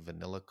playing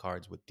vanilla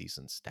cards with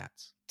decent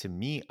stats. To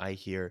me, I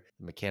hear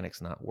the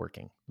mechanic's not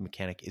working. The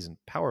mechanic isn't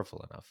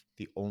powerful enough.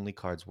 The only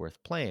cards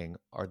worth playing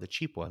are the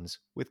cheap ones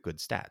with good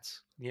stats.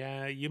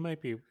 Yeah, you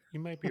might be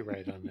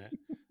right on that.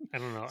 I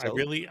don't know. So,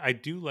 I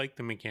do like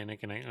the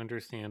mechanic and I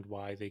understand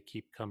why they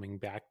keep coming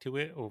back to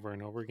it over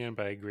and over again,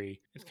 but I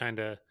agree. It's kind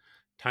of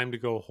time to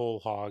go whole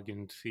hog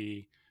and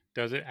see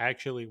does it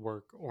actually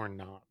work or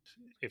not.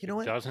 If you know it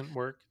what? doesn't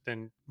work,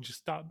 then just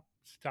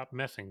stop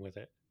messing with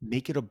it.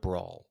 Make it a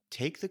brawl.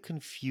 Take the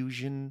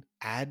confusion,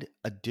 add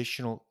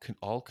additional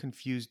all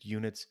confused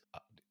units.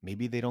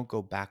 Maybe they don't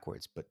go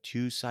backwards, but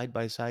two side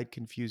by side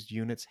confused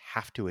units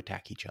have to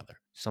attack each other.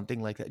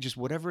 Something like that. Just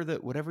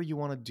whatever you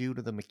want to do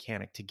to the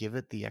mechanic to give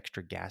it the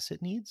extra gas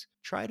it needs.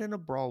 Try it in a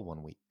brawl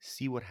 1 week.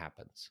 See what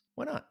happens.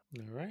 Why not?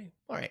 All right.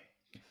 All right.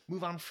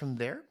 Move on from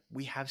there.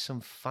 We have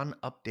some fun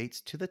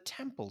updates to the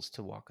temples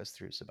to walk us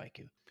through,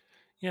 Sabaiku.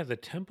 Yeah, the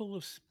Temple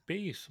of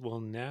Space will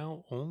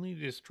now only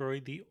destroy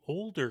the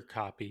older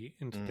copy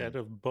Mm, instead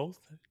of both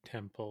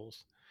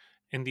temples.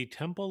 And the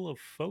Temple of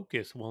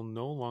Focus will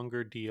no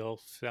longer deal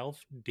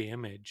self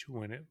damage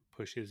when it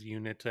pushes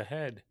units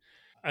ahead.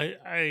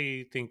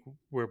 I think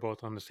we're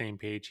both on the same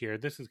page here.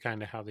 This is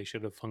kind of how they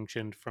should have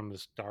functioned from the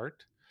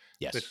start.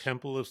 The yes.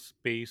 Temple of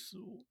Space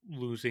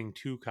losing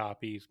 2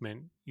 copies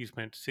meant you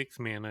spent 6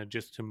 mana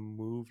just to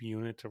move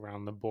units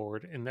around the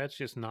board, and that's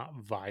just not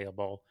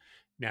viable.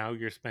 Now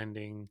you're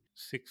spending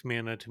 6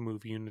 mana to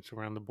move units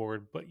around the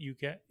board, but you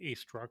get a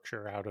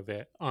structure out of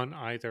it on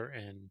either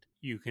end.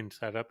 You can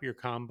set up your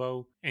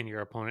combo, and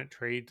your opponent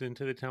trades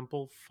into the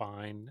temple,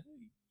 fine.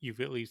 You've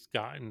at least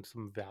gotten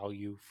some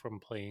value from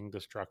playing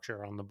the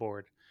structure on the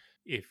board.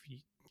 If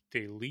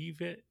they leave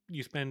it,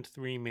 you spend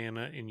 3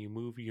 mana and you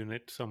move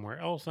units somewhere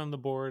else on the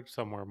board,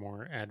 somewhere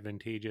more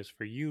advantageous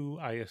for you,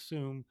 I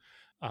assume.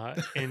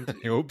 Uh, and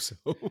I hope so.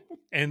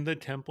 and the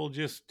temple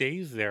just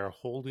stays there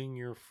holding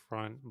your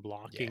front,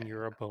 blocking Yeah.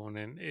 your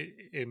opponent.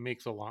 It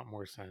makes a lot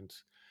more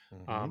sense.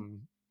 Mm-hmm.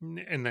 um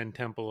and then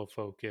Temple of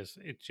Focus,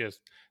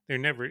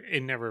 it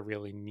never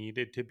really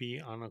needed to be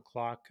on a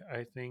clock.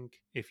 I think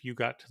if you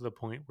got to the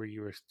point where you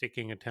were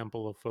sticking a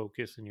Temple of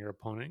Focus and your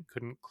opponent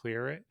couldn't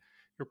clear it,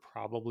 you're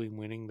probably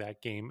winning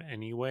that game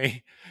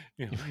anyway.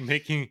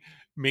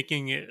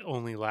 Making it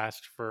only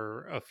last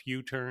for a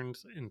few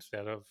turns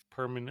instead of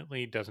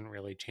permanently doesn't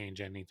really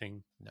change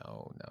anything.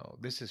 No,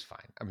 this is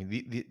fine. I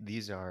mean,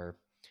 these are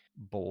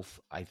both,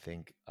 I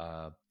think,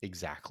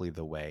 exactly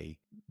the way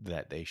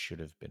that they should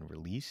have been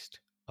released.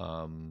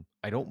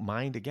 I don't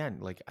mind again,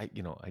 like I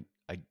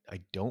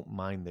don't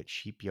mind that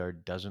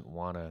Sheepyard doesn't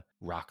want to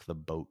rock the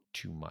boat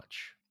too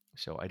much.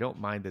 So I don't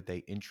mind that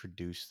they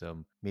introduced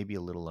them maybe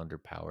a little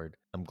underpowered.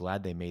 I'm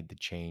glad they made the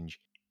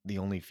change. The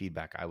only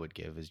feedback I would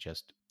give is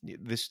just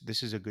this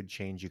is a good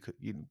change. You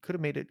could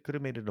have made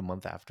it a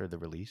month after the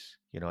release.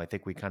 I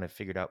think we kind of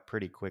figured out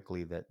pretty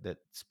quickly that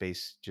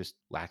space just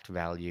lacked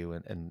value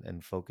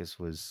and focus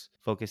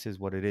is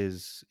what it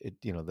is.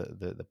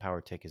 The power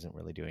tick isn't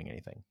really doing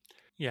anything.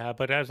 Yeah,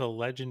 but as a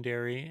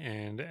legendary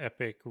and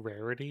epic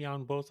rarity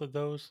on both of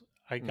those,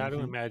 I got to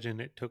Mm-hmm. imagine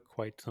it took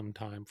quite some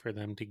time for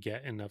them to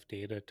get enough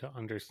data to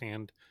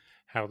understand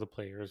how the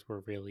players were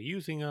really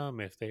using them,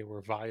 if they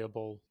were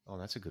viable. Oh,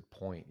 that's a good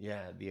point.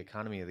 Yeah, the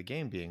economy of the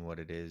game being what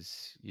it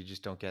is, you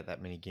just don't get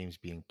that many games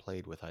being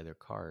played with either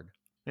card.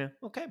 Yeah.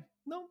 Okay.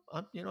 No,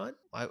 you know what?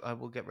 I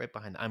will get right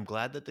behind that. I'm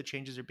glad that the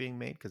changes are being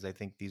made because I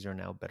think these are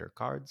now better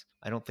cards.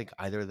 I don't think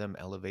either of them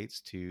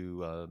elevates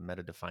to a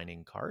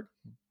meta-defining card,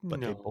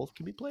 but they No. both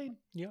can be played.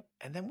 Yep.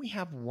 And then we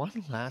have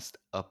one last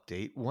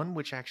update, one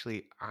which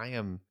actually I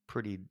am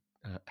pretty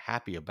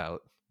happy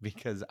about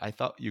because I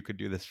thought you could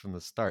do this from the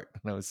start,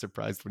 and I was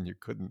surprised when you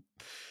couldn't.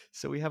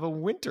 So we have a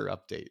winter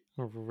update.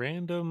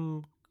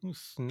 Random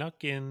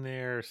snuck in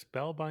there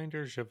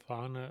Spellbinder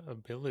Javana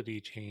ability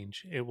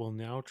change. It will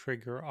now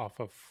trigger off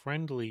of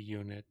friendly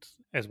units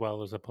as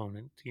well as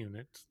opponent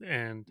units.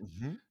 And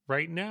Mm-hmm.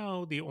 right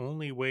now, the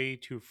only way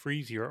to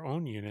freeze your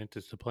own unit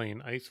is to play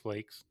in Ice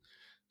Flakes.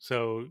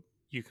 So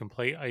you can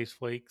play Ice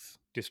Flakes,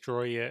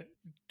 destroy it,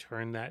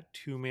 turn that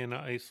 2 mana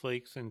Ice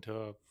Flakes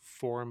into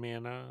 4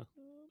 mana.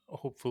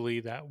 Hopefully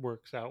that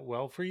works out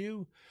well for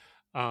you.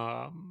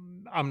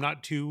 I'm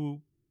not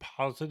too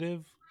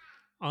positive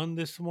on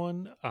this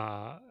one.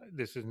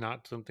 This is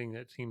not something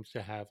that seems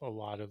to have a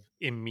lot of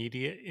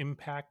immediate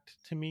impact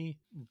to me,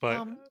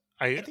 but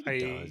I think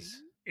it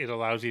does. it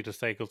allows you to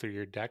cycle through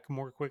your deck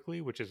more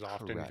quickly, which is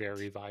often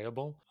very Correct.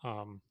 viable.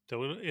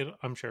 So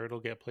I'm sure it'll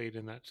get played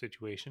in that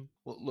situation.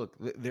 Well, look,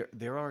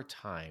 there are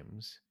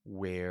times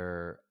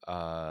where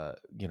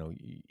you know,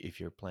 if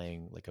you're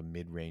playing like a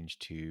mid-range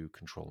to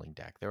controlling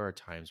deck, there are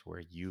times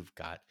where you've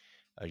got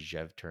a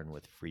Jev turn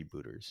with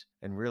freebooters,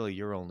 and really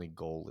your only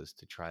goal is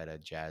to try to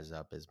jazz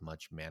up as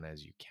much mana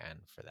as you can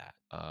for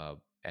that.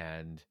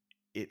 And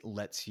it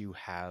lets you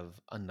have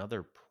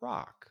another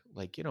proc,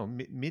 like, you know,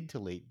 mid to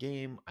late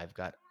game. I've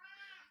got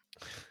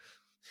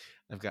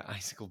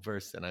Icicle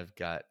Burst and I've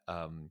got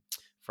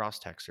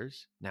Frost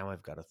Hexers. Now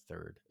I've got a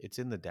third. It's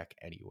in the deck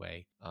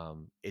anyway.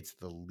 It's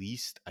the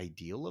least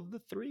ideal of the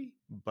three,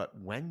 but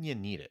when you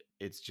need it,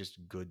 it's just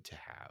good to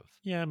have.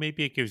 Yeah,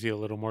 maybe it gives you a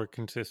little more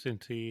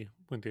consistency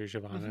with your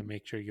Shyvana. Mhm.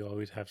 Make sure you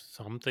always have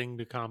something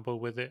to combo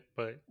with it.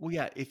 But Well,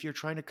 yeah, if you're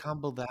trying to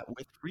combo that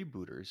with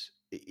freebooters,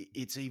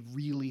 it's a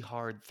really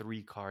hard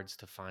three cards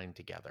to find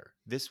together.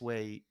 This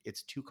way,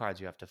 it's two cards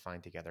you have to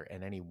find together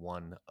and any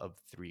one of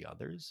three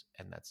others,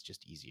 and that's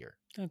just easier.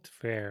 that's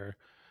fair.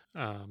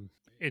 Um,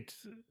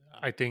 it's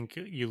I think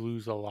you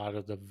lose a lot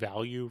of the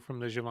value from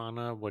the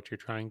Shyvana. What you're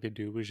trying to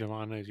do with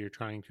Shyvana is you're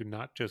trying to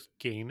not just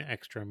gain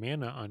extra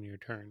mana on your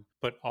turn,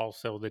 but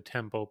also the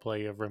tempo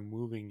play of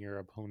removing your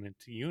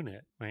opponent's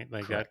unit. Right,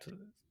 like Correct.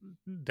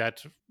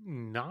 that's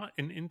not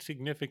an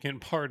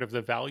insignificant part of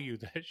the value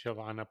that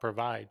Shyvana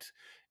provides.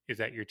 Is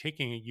that you're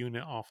taking a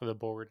unit off of the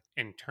board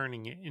and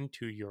turning it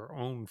into your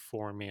own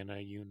 4 mana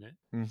unit.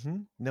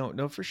 No,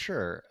 no, for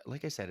sure.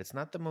 Like I said, it's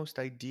not the most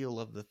ideal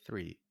of the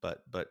three,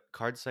 but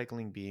card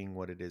cycling being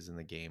what it is in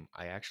the game,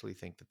 I actually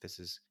think that this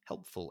is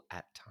helpful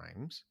at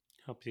times.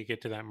 Helps you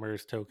get to that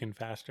MERS token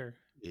faster.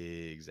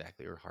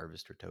 Exactly, or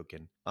harvester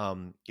token.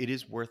 It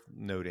is worth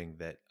noting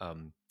that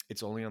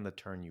it's only on the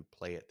turn you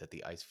play it that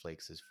the ice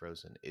flakes is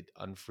frozen. It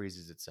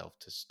unfreezes itself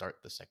to start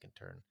the second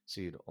turn,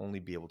 so you'd only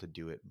be able to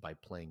do it by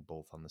playing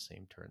both on the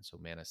same turn, so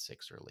mana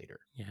 6 or later.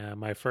 Yeah,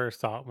 my first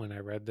thought when I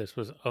read this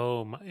was,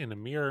 oh, in a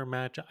mirror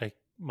match,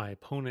 my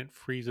opponent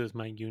freezes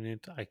my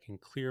unit. I can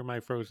clear my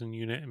frozen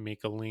unit and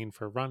make a lane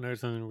for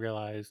runners, and then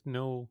realize,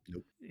 no,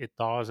 Nope. it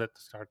thaws at the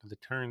start of the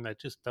turn. That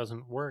just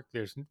doesn't work.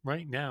 There's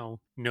right now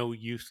no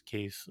use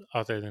case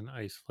other than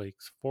ice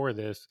flakes for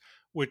this,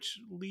 which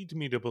leads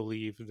me to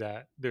believe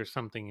that there's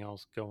something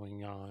else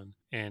going on,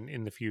 and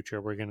in the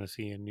future we're going to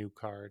see a new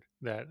card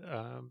that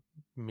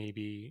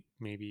maybe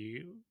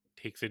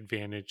takes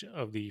advantage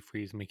of the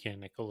freeze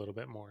mechanic a little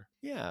bit more.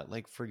 Yeah,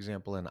 like for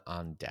example, in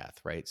On Death,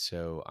 right?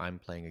 So I'm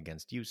playing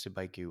against you,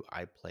 Subaiku.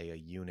 I play a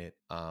unit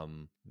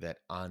that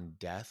on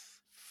death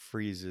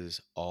freezes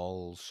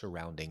all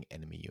surrounding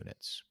enemy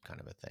units, kind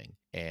of a thing.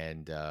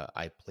 And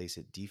I place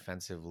it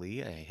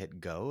defensively. I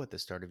hit go at the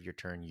start of your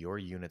turn. Your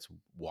units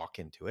walk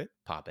into it,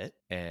 pop it,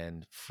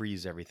 and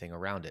freeze everything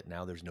around it.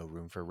 Now there's no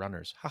room for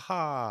runners.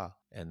 Haha!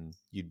 And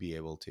you'd be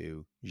able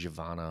to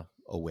Javana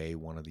away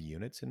one of the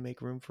units and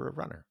make room for a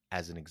runner,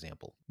 as an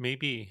example.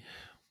 Maybe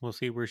we'll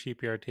see where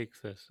Sheepyard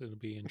takes this. It'll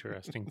be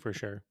interesting for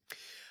sure.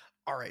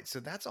 All right, so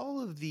that's all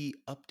of the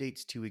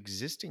updates to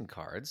existing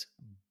cards,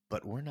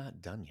 but we're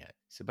not done yet.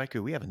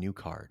 Sabaiku, we have a new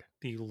card.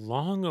 The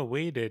long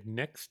awaited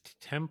next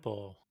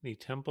temple, the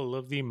temple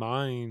of the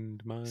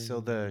mind, So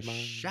mind, the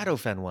mind.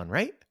 Shadowfen one,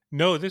 right?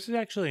 No, this is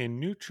actually a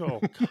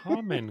neutral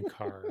common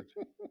card,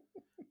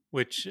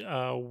 which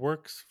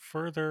works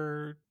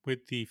further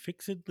with the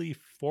fixedly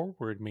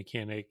forward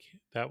mechanic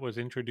that was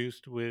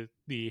introduced with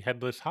the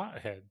headless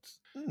hotheads.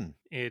 Hmm.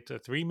 It's a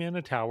 3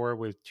 mana tower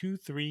with 2,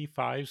 3,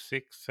 5,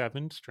 6,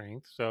 7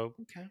 strength, so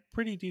Okay,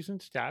 pretty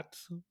decent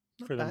stats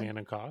not for the bad.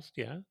 mana cost,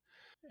 yeah.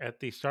 At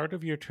the start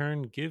of your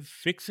turn, give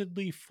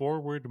fixedly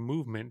forward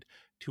movement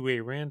to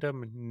a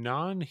random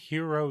non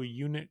hero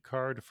unit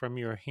card from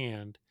your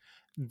hand.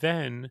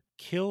 Then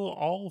kill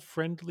all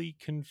friendly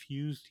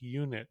confused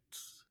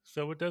units.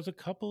 So it does a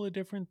couple of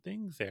different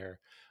things there.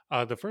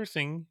 The first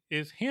thing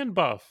is hand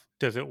buff.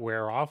 Does it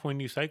wear off when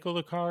you cycle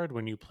the card,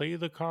 when you play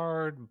the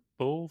card?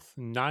 Both,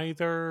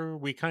 neither.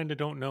 We kind of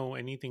don't know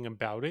anything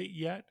about it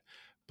yet,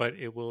 but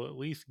it will at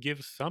least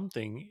give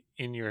something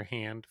in your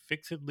hand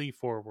fixedly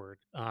forward.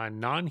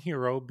 Non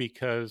hero,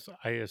 because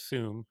I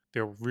assume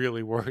they're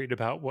really worried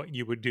about what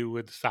you would do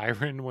with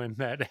Siren when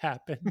that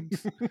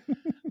happens.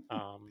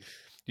 Um,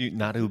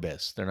 Not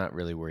Ubis. They're not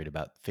really worried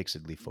about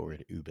fixedly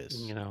forward Ubis.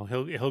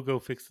 he'll go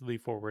fixedly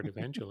forward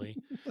eventually.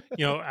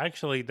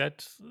 Actually,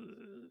 that's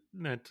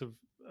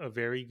a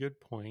very good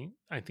point.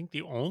 I think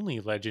the only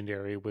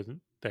legendary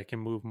that can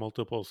move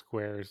multiple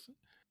squares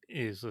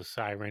is a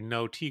Siren.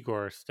 No,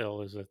 Tigor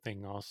still is a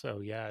thing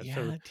also. Yeah, so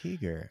Yeah,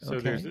 Tiger. so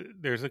there's Okay.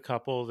 there's a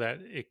couple that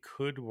it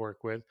could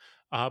work with,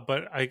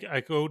 but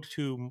I go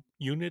to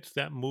units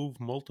that move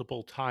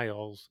multiple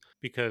tiles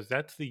because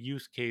that's the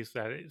use case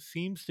that it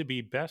seems to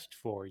be best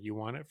for. You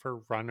want it for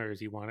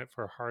runners, you want it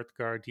for hearth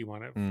guards, you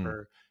want it Mm.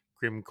 for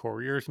grim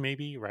couriers,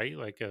 maybe, right?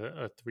 Like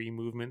a 3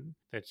 movement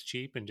that's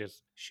cheap and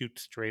just shoot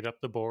straight up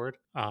the board.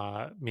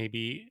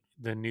 Maybe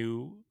the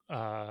new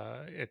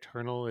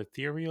eternal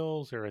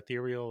ethereals or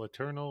ethereal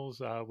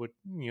eternals with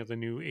the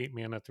new 8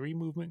 mana 3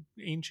 movement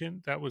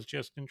ancient that was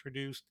just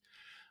introduced.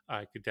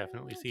 I could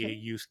definitely see a Okay.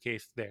 use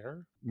case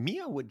there.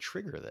 Mia would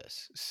trigger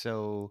this.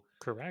 So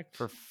for Correct.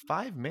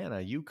 5 mana,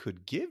 you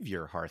could give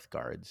your Hearth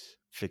Guards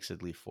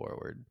fixedly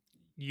forward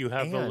You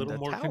have a and little a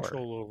more tower.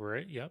 control over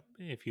it. Yep,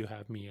 if you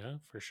have Mia,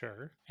 for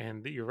sure.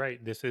 And you're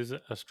right, this is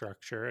a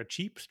structure, a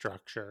cheap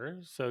structure.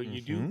 So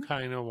you do Mm-hmm.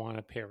 kind of want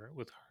to pair it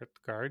with Hearth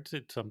Guards.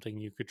 It's something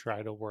you could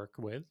try to work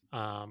with.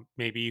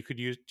 Maybe you could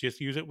just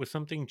use it with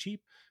something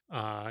cheap.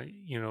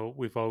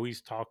 We've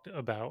always talked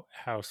about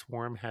how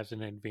Swarm has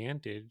an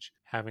advantage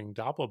having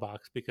Doppelbox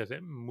because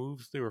it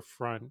moves their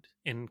front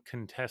in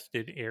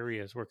contested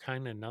areas where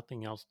kind of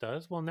nothing else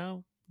does. Well,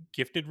 now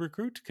gifted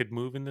recruits could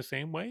move in the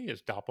same way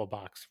as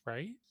Doppelbox,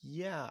 right?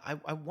 Yeah,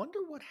 I wonder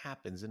what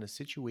happens in a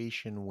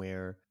situation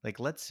where, like,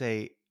 let's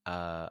say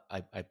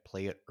I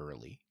play it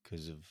early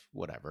because of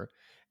whatever,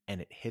 and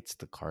it hits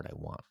the card I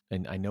want.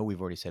 And I know we've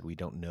already said we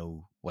don't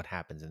know what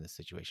happens in this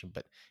situation,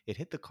 but it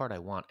hit the card I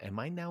want. Am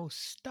I now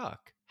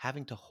stuck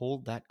having to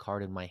hold that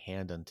card in my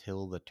hand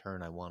until the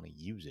turn I want to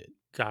use it?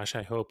 Gosh,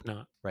 I hope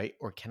not. Right?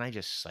 Or can I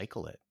just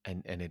cycle it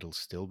and it'll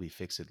still be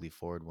fixedly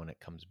forward when it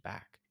comes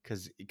back?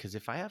 Because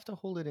if I have to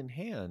hold it in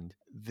hand,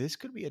 this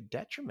could be a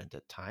detriment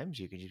at times.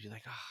 You could just be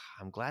like,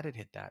 I'm glad it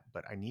hit that,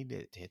 but I need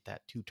it to hit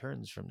that 2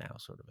 turns from now,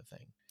 sort of a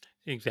thing.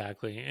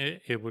 Exactly.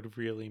 It would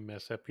really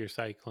mess up your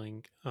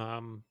cycling.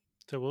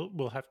 So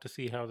we'll have to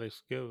see how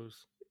this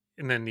goes.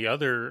 And then the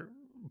other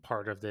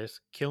part of this,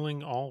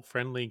 killing all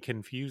friendly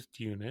confused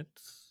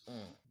units.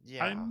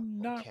 Yeah.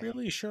 I'm not Okay.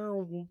 really sure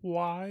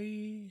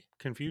why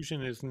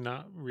confusion is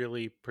not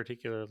really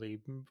particularly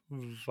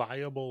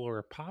viable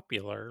or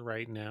popular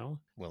right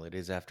now. Well, it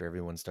is after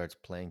everyone starts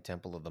playing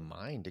Temple of the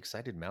Mind.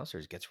 Excited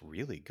Mousers gets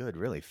really good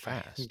really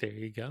fast. There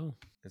you go.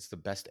 It's the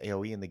best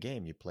AoE in the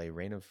game. You play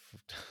Reign of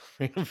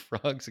Reign of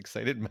Frogs,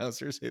 Excited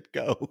Mousers, hit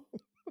go.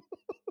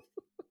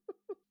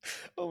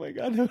 Oh my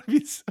god, that would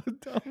be so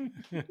dumb.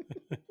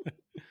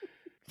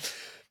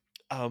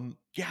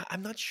 Yeah,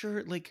 I'm not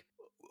sure like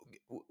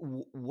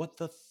what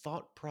the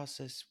thought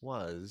process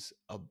was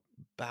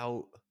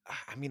about.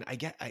 I mean, I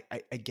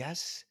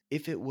guess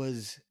if it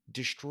was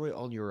destroy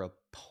all your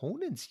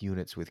opponent's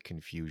units with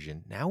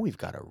confusion, now we've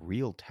got a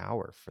real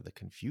tower for the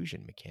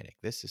confusion mechanic.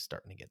 This is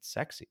starting to get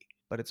sexy.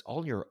 But it's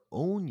all your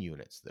own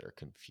units that are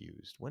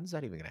confused. When's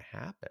that even going to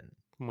happen?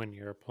 When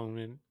your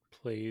opponent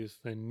plays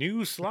the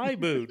new Sly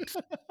Boot.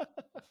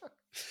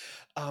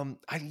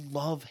 I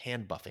love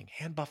hand buffing.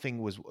 Hand buffing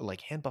was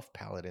like hand buff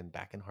paladin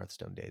back in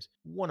Hearthstone days.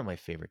 One of my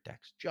favorite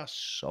decks.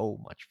 Just so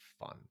much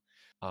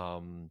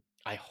fun.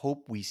 I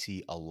hope we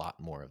see a lot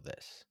more of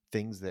this.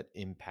 Things that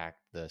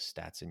impact the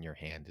stats in your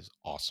hand is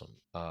awesome.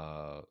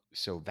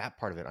 So that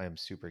part of it I am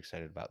super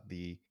excited about.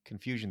 The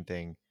confusion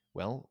thing,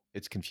 well,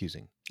 it's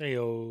confusing.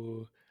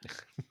 Ayo.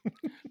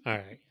 All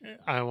right.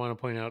 I want to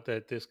point out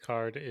that this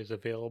card is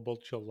available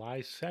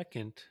July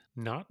 2nd,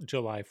 not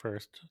July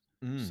 1st.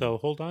 Mm. So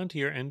hold on to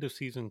your end of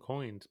season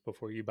coins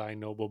before you buy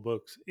Noble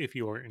Books if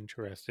you are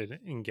interested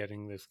in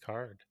getting this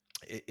card.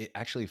 It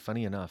actually,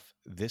 funny enough,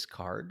 this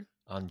card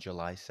on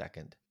July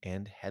 2nd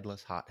and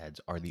Headless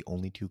Hotheads are the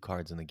only 2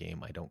 cards in the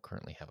game I don't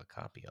currently have a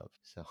copy of.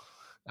 So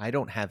I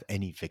don't have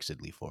any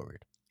fixedly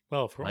forward.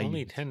 Well, for My only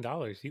units.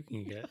 $10, you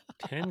can get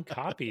 10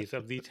 copies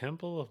of the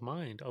Temple of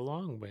Mind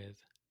along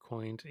with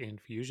coins and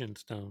fusion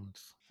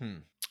stones.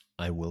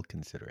 I will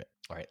consider it.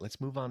 All right,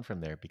 let's move on from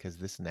there because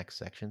this next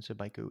section,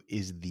 Subaiku,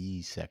 is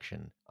the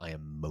section I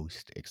am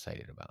most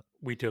excited about.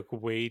 We took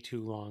way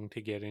too long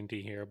to get into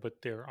here,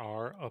 but there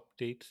are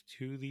updates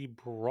to the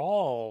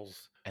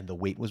brawls. And the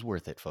wait was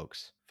worth it,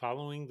 folks.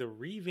 Following the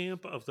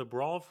revamp of the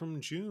Brawl from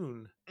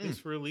June,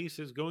 this release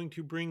is going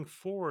to bring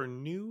 4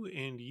 new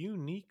and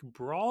unique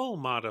Brawl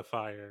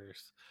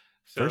modifiers.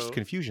 First So,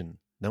 confusion.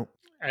 Nope.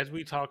 as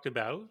we talked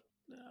about,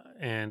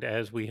 and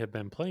as we have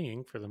been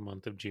playing for the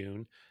month of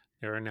June,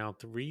 there are now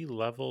 3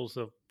 levels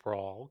of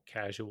Brawl,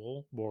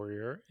 Casual,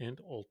 Warrior, and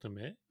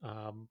Ultimate.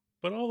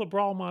 But all the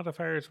Brawl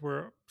modifiers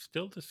were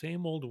still the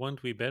same old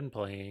ones we've been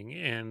playing,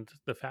 and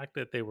the fact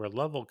that they were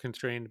level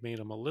constrained made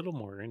them a little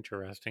more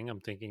interesting.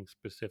 I'm thinking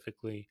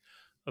specifically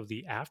of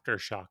the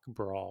Aftershock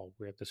Brawl,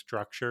 where the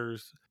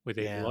structures with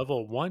a Yeah.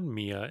 level 1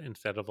 Mia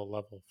instead of a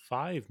level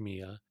 5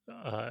 Mia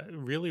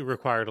really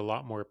required a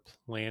lot more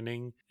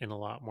planning and a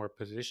lot more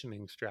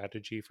positioning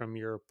strategy from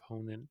your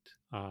opponent.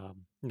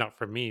 Not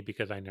from me,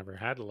 because I never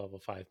had a level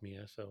 5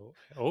 Mia, so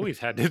I always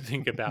had to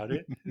think about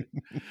it.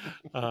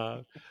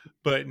 uh,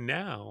 but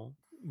now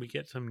we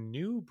get some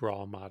new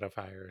Brawl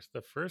modifiers.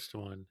 The first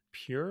one,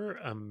 Pure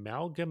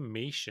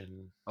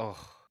Amalgamation.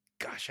 Oh,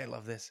 gosh, I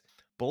love this.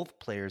 Both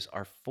players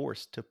are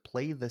forced to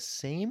play the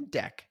same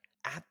deck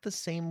at the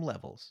same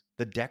levels.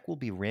 The deck will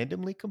be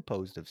randomly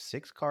composed of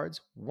 6 cards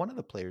one of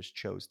the players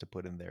chose to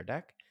put in their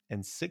deck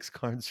and 6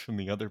 cards from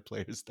the other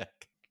player's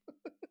deck.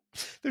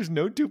 There's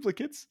no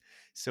duplicates.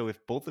 So if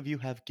both of you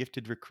have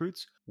gifted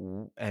recruits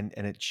and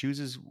it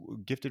chooses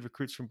gifted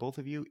recruits from both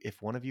of you,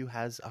 if one of you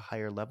has a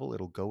higher level,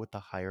 it'll go with the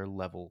higher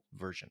level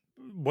version.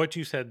 What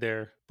you said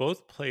there,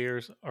 both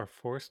players are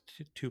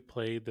forced to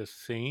play the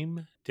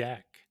same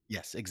deck.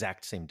 Yes,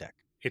 exact same deck.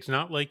 It's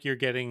not like you're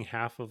getting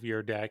half of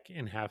your deck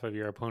and half of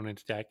your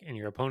opponent's deck, and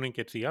your opponent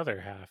gets the other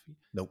half.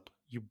 Nope.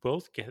 You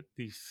both get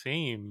the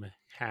same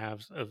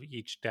halves of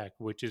each deck,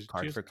 which is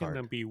Card for just going to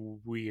card. be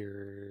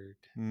weird.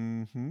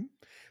 Mm-hmm.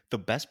 The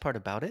best part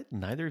about it,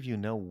 neither of you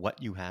know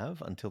what you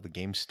have until the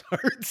game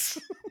starts.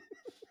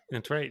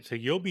 That's right. So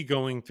you'll be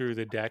going through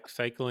the deck,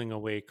 cycling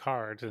away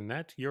cards, and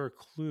that's your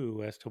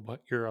clue as to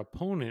what your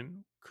opponent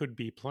could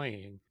be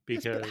playing.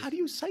 Yes, but how Because, do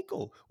you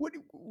cycle? What do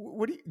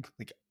you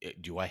like?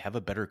 Do I have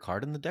a better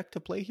card in the deck to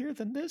play here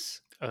than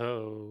this?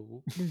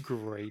 oh,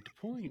 great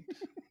point.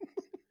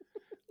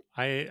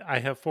 I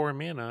have 4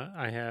 mana.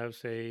 I have,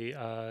 say,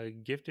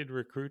 Gifted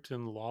Recruits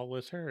and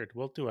Lawless Herd.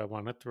 Well, do I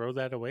want to throw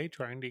that away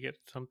trying to get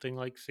something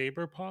like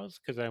Saber Paws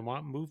because I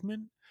want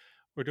movement?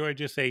 Or do I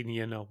just say,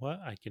 you know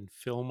what? I can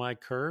fill my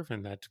curve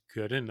and that's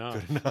good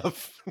enough. Good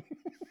enough.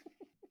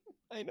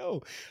 I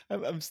know.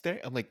 I'm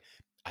staring. I'm like,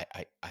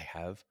 I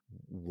have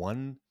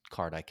one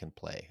card I can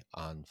play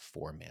on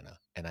 4 mana,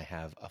 and I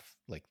have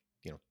like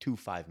 2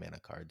 5 mana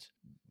cards.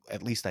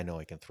 At least I know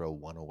I can throw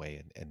one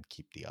away and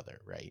keep the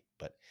other, right?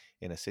 But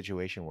in a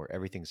situation where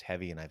everything's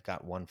heavy and I've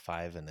got 1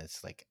 5, and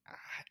it's like,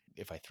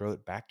 if I throw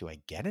it back, do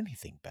I get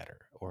anything better,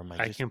 or am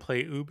I I just can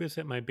play Ubis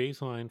at my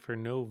baseline for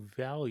no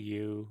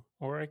value,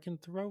 or I can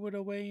throw it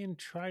away and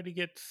try to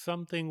get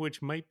something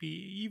which might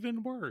be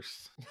even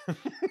worse.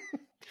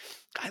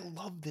 I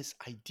love this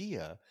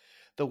idea.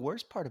 The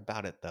worst part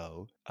about it,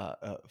 though,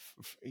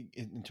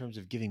 in terms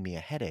of giving me a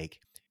headache,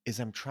 is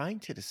I'm trying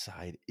to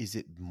decide, is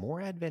it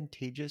more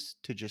advantageous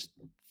to just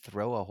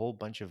throw a whole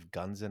bunch of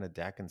guns in a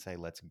deck and say,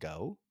 let's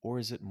go? Or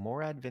is it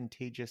more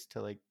advantageous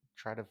to like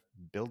try to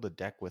build a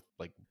deck with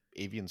like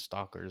avian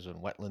stalkers and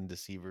wetland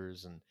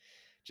deceivers and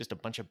just a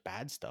bunch of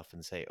bad stuff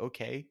and say,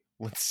 okay,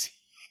 let's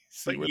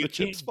see But where you the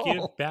chips can't give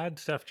fall? bad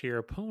stuff to your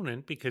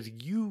opponent because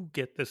you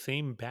get the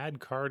same bad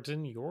cards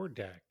in your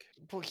deck.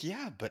 Well,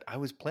 yeah, but I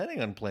was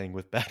planning on playing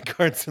with bad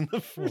cards in the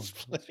Well, first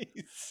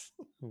place.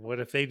 what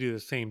if they do the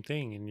same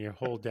thing and your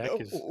whole deck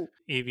is No.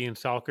 avian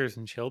stalkers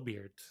and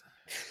chillbeards?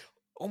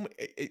 Oh my,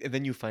 and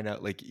then you find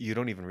out like you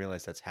don't even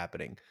realize that's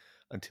happening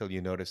until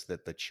you notice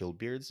that the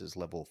Chillbeards is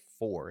level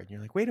 4, and you're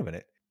like, wait a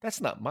minute,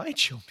 that's not my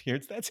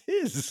Chillbeards, that's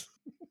his.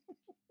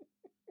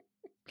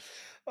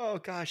 Oh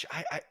gosh,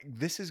 I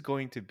this is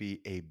going to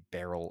be a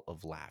barrel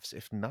of laughs.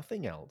 If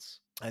nothing else,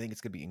 I think it's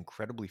going to be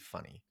incredibly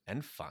funny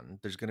and fun.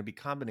 There's going to be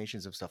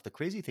combinations of stuff. The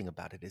crazy thing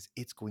about it is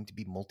it's going to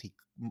be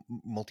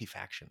multi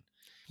faction.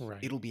 Right.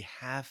 It'll be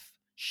half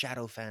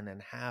Shadowfen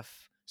and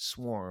half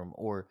Swarm,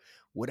 or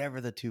whatever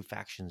the two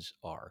factions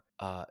are.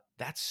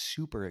 That's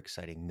super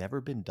exciting.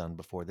 Never been done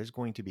before. There's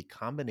going to be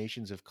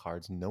combinations of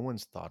cards no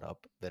one's thought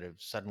up that have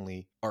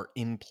suddenly are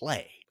in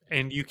play.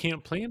 And you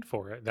can't plan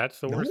for it. That's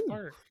the No, worst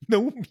part.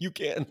 no, you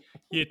can.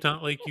 It's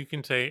not like you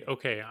can say,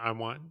 okay, I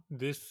want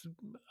this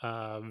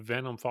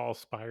Venom Fall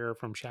Spire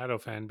from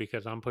Shadowfen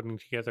because I'm putting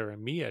together a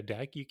Mia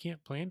deck. You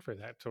can't plan for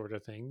that sort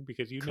of thing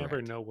because you never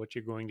Correct. know what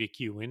you're going to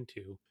queue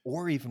into.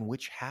 Or even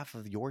which half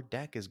of your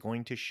deck is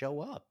going to show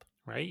up.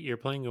 Right? You're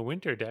playing a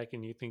winter deck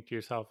and you think to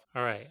yourself,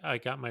 all right, I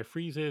got my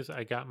freezes,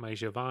 I got my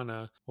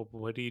Shyvana. Well,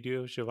 what do you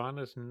do if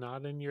Shyvana's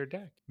not in your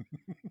deck?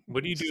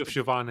 What do you do if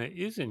Shyvana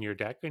is in your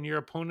deck and your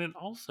opponent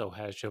also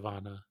has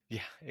Shyvana? Yeah,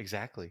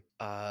 exactly.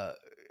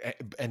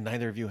 And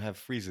neither of you have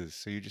freezes,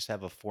 so you just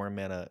have a 4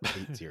 mana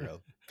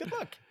 8/0. Good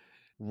luck.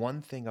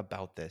 One thing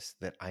about this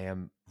that I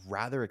am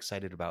rather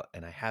excited about,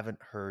 and I haven't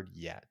heard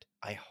yet,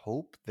 I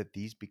hope that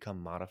these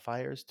become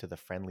modifiers to the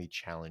friendly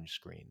challenge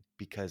screen,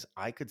 because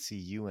I could see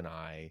you and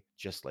I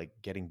just like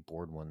getting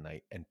bored one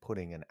night and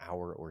putting an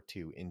hour or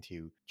two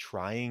into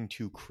trying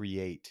to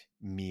create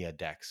Mia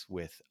decks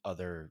with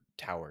other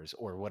towers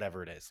or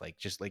whatever it is, like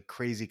just like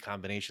crazy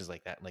combinations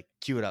like that. Like,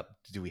 cue it up.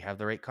 Do we have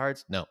the right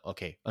cards? No.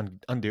 Okay.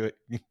 Undo it.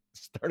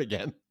 Start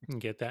again.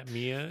 And get that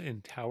Mia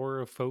and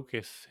Tower of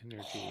Focus Oh,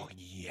 synergy.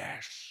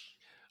 yes.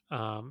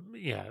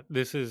 Yeah,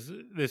 this is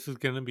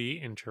going to be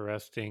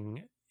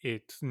interesting.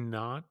 It's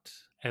not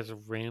as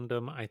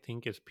random, I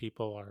think, as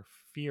people are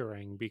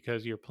fearing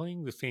because you're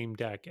playing the same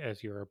deck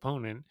as your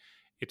opponent.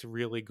 It's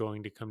really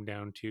going to come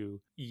down to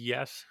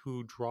yes,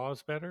 who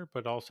draws better,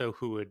 but also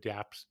who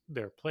adapts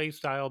their play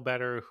style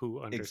better, who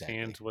Exactly.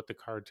 understands what the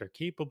cards are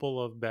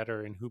capable of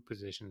better, and who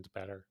positions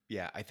better.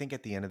 Yeah, I think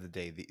at the end of the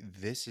day,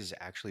 this is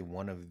actually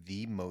one of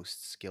the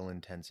most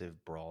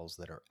skill-intensive brawls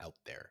that are out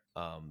there,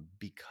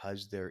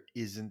 because there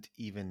isn't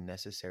even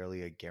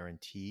necessarily a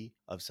guarantee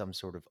of some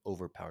sort of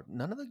overpowered.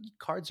 None of the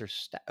cards are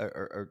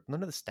or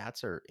none of the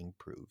stats are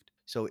improved.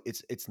 So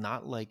it's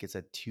not like it's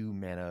a 2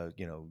 mana,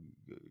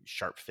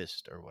 sharp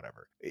fist or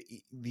whatever.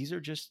 These are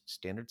just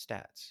standard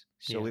stats.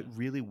 So Yeah. it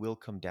really will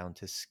come down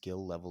to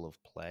skill level of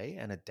play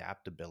and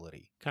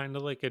adaptability. Kind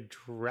of like a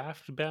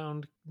draft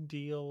bound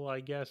deal,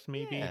 I guess,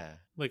 maybe. Yeah,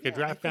 Like a yeah, I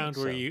draft think bound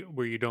where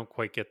so. you don't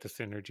quite get the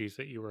synergies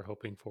that you were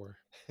hoping for.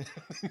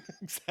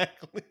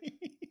 Exactly.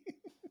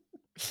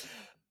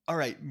 All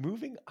right,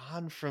 moving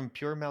on from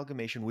pure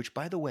amalgamation, which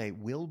by the way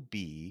will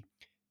be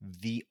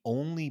the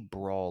only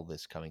brawl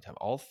this coming time.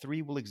 All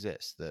three will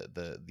exist.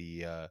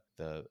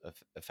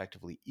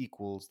 Effectively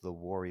equals the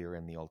warrior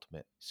and the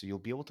ultimate. So you'll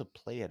be able to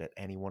play it at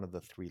any one of the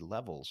three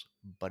levels,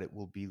 but it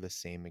will be the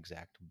same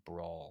exact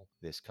brawl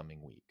this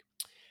coming week.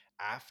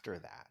 After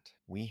that,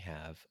 we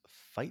have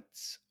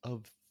Fights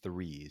of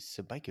Threes.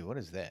 Subaiku, what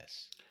is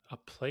this? A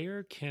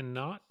player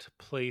cannot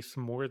place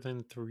more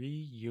than 3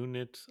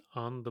 units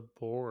on the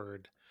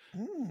board.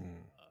 Hmm.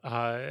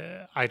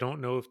 I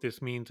don't know if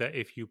this means that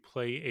if you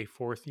play a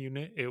fourth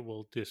unit, it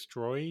will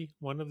destroy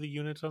one of the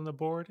units on the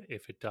board.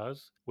 If it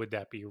does, would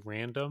that be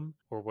random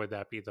or would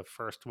that be the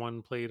first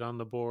one played on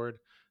the board?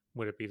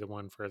 Would it be the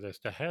one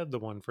furthest ahead, the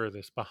one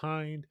furthest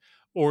behind?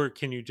 Or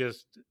can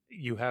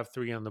you have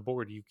 3 on the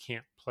board, you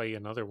can't play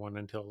another one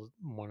until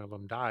one of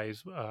them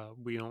dies?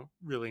 We don't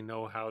really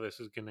know how this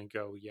is going to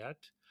go yet.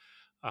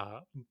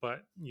 Uh, but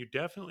you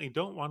definitely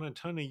don't want a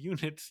ton of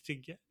units to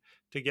get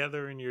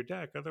together in your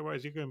deck.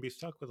 Otherwise, you're going to be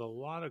stuck with a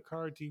lot of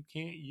cards you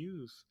can't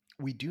use.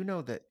 We do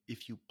know that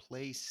if you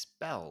play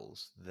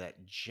spells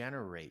that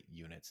generate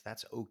units,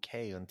 that's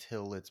okay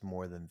until it's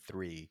more than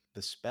three.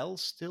 The spell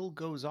still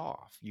goes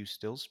off. You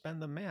still spend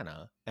the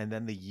mana, and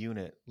then the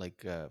unit,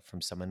 like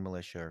from Summon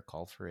Militia or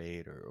Call for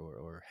Aid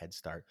or Head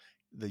Start,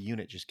 the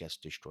unit just gets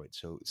destroyed.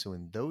 So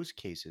in those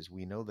cases,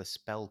 we know the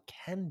spell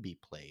can be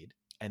played,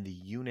 and the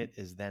unit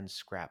is then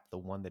scrapped, the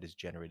one that is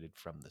generated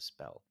from the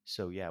spell.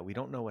 So yeah, we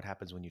don't know what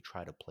happens when you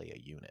try to play a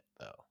unit,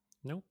 though.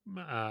 Nope.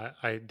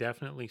 I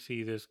definitely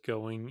see this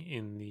going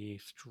in the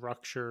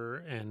structure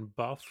and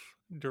buff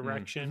Mm-hmm.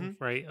 direction,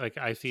 right? Like,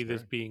 I see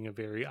this Sure. being a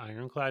very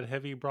ironclad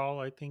heavy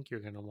brawl. I think you're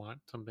going to want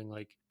something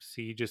like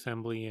Siege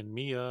Assembly and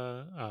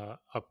Mia,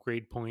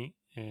 Upgrade Point,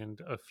 and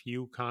a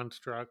few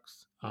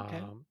constructs,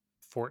 Okay.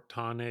 Fort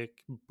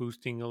Tonic,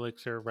 Boosting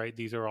Elixir, right?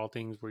 These are all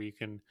things where you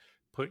can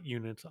put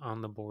units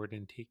on the board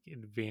and take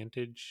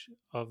advantage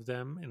of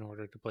them in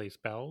order to play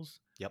spells.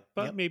 Yep.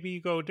 But Yep. maybe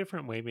you go a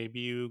different way. Maybe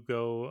you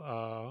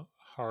go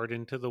hard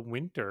into the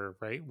winter,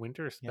 right?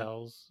 Winter Yep.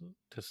 spells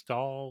to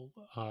stall,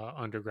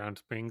 underground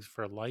springs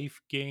for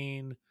life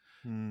gain.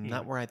 You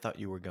Not know, where I thought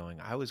you were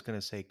going. I was going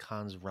to say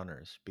cons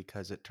runners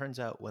because it turns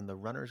out when the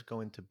runners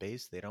go into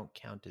base, they don't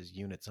count as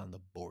units on the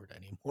board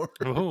anymore.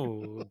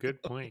 oh,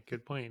 good point.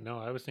 Good point. No,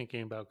 I was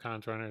thinking about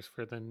cons runners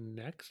for the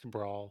next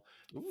brawl.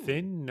 Ooh.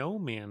 Thin No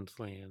Man's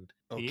Land.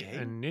 The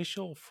Okay.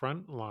 initial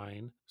front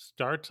line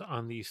starts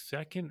on the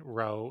second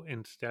row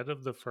instead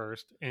of the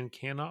first and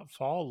cannot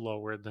fall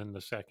lower than the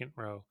second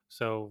row.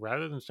 So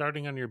rather than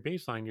starting on your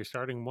baseline, you're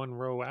starting one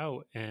row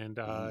out. And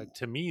Ooh.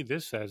 to me,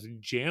 this says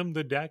jam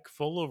the deck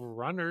full of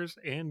runners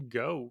and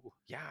go.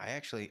 Yeah,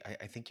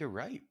 I think you're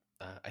right.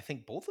 I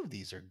think both of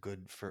these are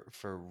good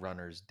for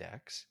runners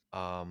decks.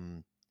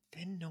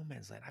 Then No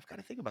Man's Land. I've got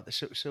to think about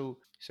this. So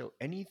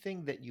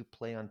anything that you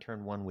play on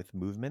turn one with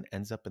movement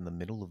ends up in the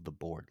middle of the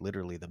board,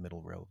 literally the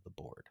middle row of the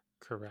board.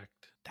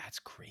 Correct. That's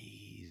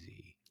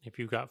crazy. If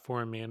you got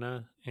 4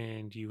 mana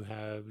and you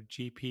have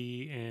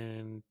GP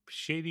and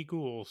Shady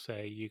Ghoul,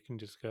 say, you can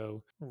just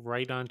go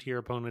right onto your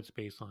opponent's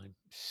baseline.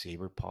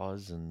 Saber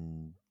Paws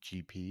and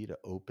GP to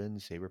open,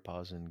 Saber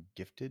Paws and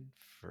Gifted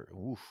for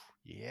oof,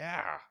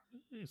 yeah.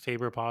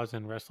 Saber Paws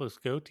and Restless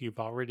Goat, you've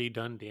already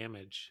done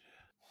damage.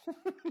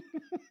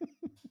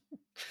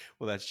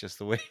 Well, that's just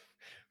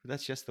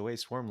the way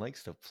Swarm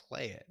likes to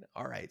play it.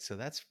 All right, so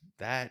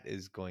that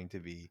is going to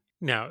be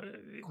Now,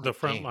 the quick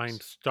front line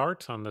games.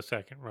 starts on the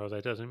second row.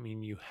 That doesn't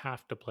mean you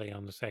have to play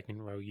on the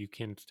second row. You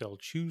can still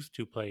choose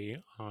to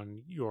play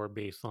on your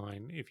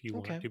baseline if you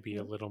want Okay, to be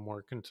a yeah. little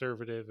more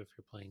conservative, if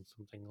you're playing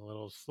something a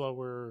little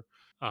slower,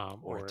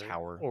 Or a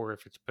tower. or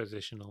if it's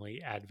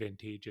positionally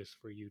advantageous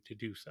for you to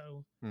do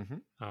so. Hmm.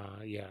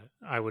 Yeah,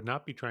 I would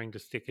not be trying to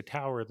stick a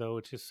tower though.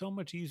 It's just so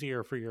much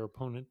easier for your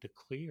opponent to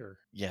clear.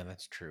 Yeah,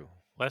 that's true.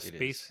 Less It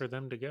space is. for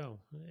them to go.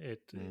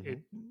 Hmm.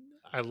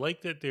 I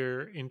like that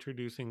they're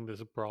introducing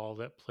this brawl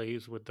that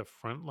plays with the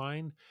front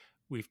line.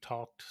 We've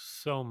talked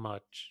so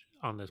much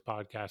on this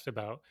podcast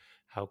about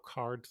how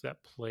cards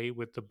that play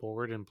with the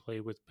board and play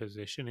with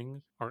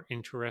positioning are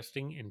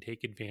interesting and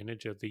take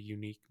advantage of the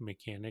unique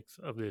mechanics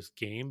of this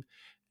game.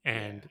 Yeah.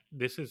 And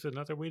this is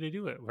another way to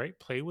do it, right?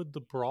 Play with the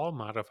Brawl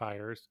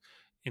modifiers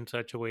in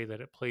such a way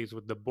that it plays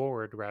with the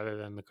board rather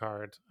than the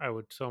cards. I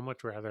would so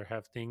much rather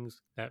have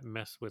things that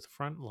mess with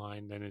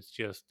frontline than it's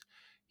just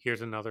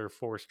here's another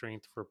 4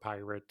 strength for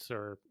pirates,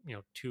 or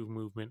 2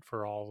 movement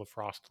for all the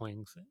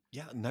frostlings.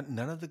 Yeah, none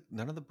of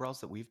the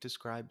brawls that we've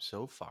described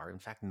so far, in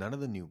fact, none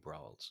of the new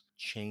brawls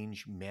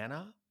change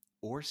mana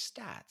or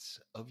stats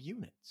of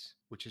units,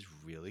 which is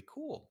really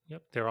cool.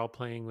 Yep, they're all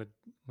playing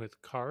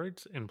with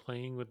cards and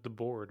playing with the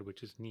board,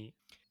 which is neat.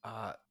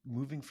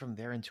 Moving from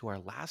there into our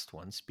last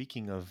one,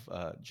 speaking of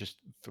just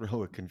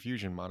throw a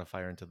confusion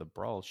modifier into the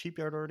brawl,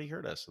 Sheepyard already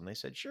heard us and they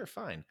said, sure,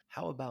 fine.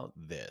 How about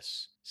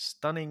this?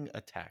 Stunning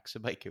attack.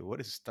 Subaiku, what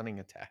is stunning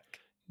attack?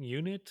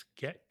 Units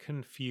get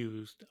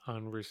confused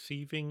on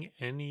receiving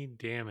any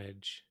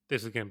damage.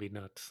 This is gonna be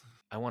nuts,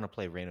 I want to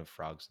play Rain of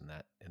Frogs in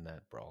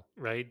that brawl.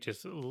 right?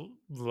 Just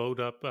load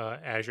up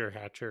Azure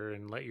Hatcher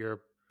and let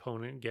your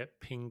opponent get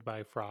pinged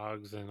by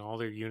frogs, and all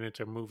their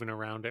units are moving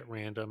around at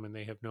random, and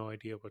they have no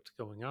idea what's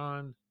going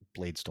on.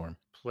 Blade Storm.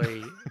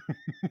 Play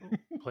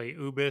play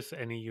Ubis.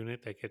 Any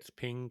unit that gets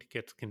pinged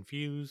gets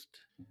confused.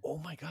 Oh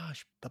my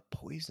gosh, the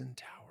Poison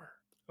Tower.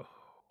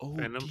 Oh, Oh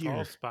Venom dear.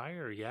 Fall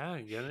Spire. Yeah,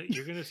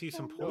 you're gonna see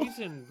some Oh,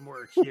 poison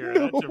work no. here.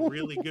 That's a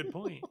really good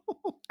point.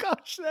 Oh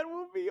gosh, that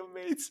would be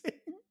amazing.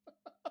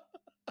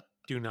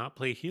 Do not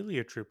play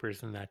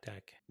Heliotroopers in that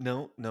deck.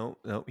 No, no,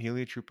 no.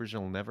 Heliotroopers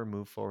will never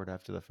move forward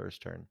after the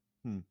first turn.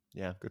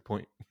 Yeah, good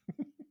point.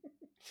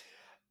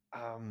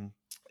 um,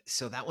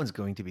 so that one's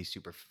going to be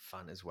super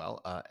fun as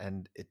well.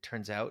 And it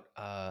turns out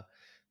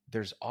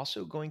there's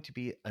also going to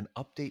be an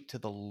update to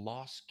the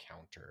loss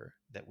counter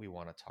that we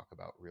want to talk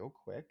about real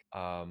quick.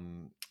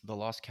 The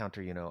loss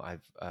counter,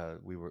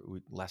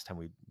 last time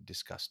we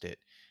discussed it,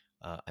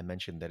 I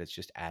mentioned that it's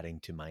just adding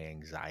to my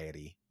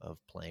anxiety of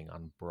playing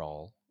on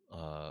Brawl,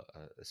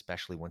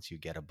 especially once you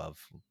get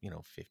above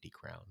 50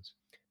 crowns.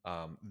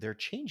 They're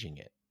changing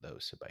it though,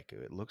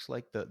 Sabaiku. It looks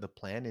like the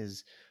plan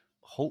is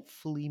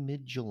hopefully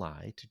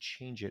mid-July to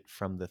change it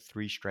from the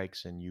 3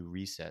 strikes and you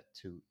reset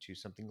to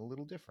something a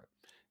little different.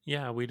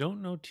 Yeah, we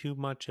don't know too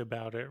much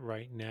about it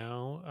right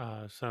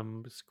now.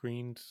 Some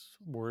screens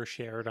were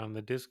shared on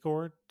the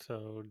Discord,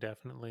 so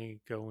definitely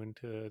go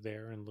into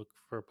there and look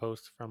for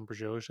posts from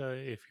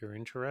Brzoja if you're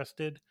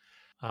interested.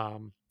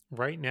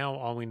 Right now,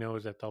 all we know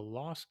is that the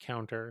loss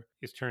counter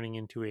is turning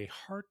into a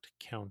heart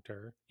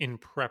counter in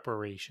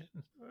preparation.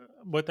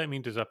 What that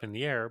means is up in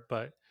the air,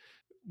 but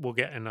we'll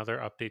get another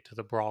update to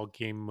the Brawl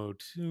game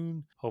mode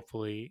soon.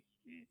 Hopefully,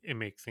 it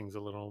makes things a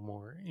little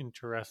more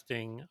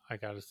interesting. I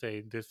gotta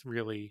say, this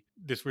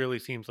really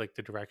seems like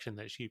the direction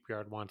that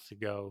Sheepyard wants to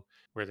go,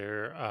 where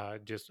they're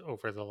just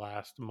over the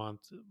last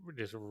month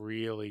just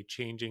really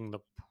changing the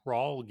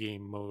Brawl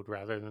game mode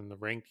rather than the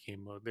ranked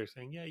game mode. They're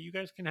saying, yeah, you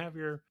guys can have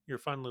your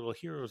fun little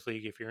Heroes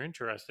League if you're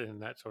interested in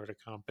that sort of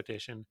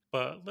competition,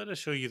 but let us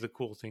show you the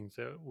cool things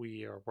that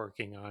we are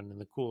working on and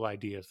the cool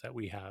ideas that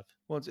we have.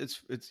 Well,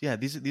 it's yeah.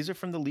 These are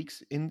from the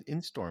leaks in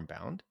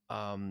Stormbound.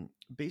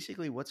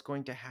 Basically, what's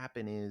going to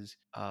happen is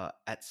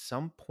at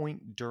some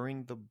point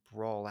during the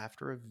brawl,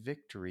 after a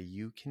victory,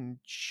 you can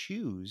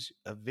choose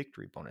a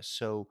victory bonus.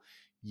 So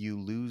you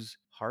lose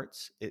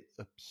hearts. It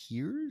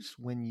appears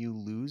when you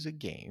lose a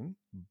game,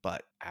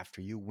 but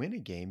after you win a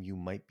game, you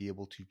might be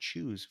able to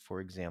choose, for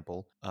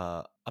example,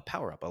 a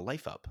power up, a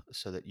life up,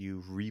 so that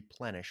you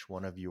replenish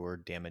one of your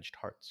damaged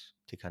hearts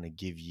to kind of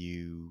give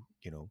you,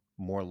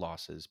 more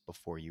losses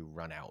before you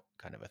run out,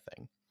 kind of a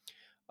thing.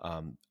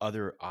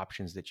 Other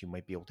options that you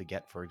might be able to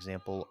get, for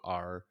example,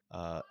 are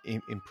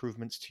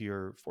improvements to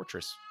your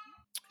fortress.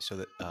 So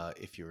that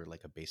if you're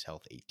like a base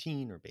health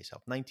 18 or base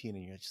health 19,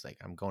 and you're just like,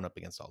 I'm going up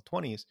against all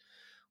 20s,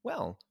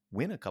 well,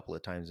 win a couple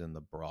of times in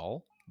the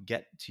brawl,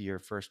 get to your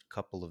first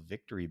couple of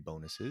victory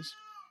bonuses,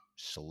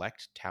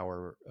 select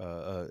tower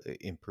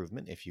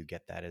improvement if you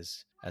get that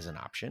as an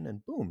option,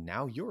 and boom,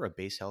 now you're a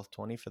base health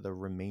 20 for the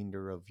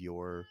remainder of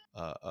your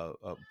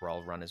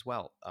brawl run as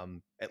well.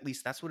 At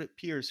least that's what it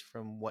appears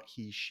from what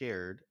he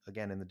shared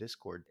again in the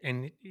Discord.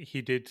 And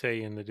he did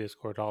say in the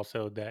Discord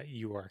also that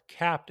you are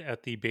capped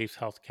at the base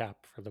health cap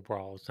for the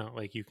Brawl. It's not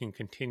like you can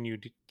continue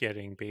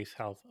getting base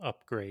health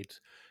upgrades.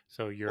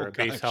 So you're Oh a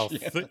base gosh, health,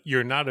 yeah.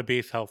 you're not a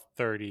base health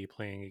 30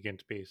 playing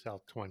against base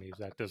health 20s.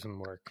 That doesn't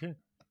work.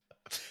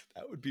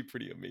 That would be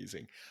pretty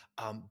amazing.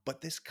 But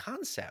this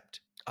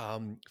concept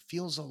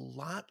feels a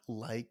lot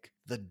like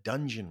the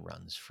dungeon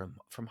runs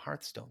from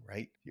Hearthstone,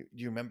 right?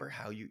 You remember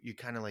how you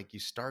kind of like you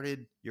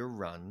started your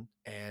run,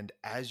 and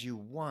as you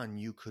won,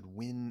 you could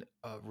win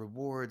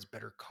rewards,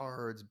 better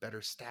cards, better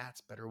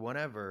stats, better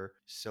whatever,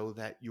 so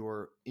that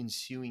your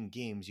ensuing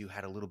games you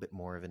had a little bit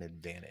more of an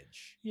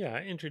advantage. Yeah,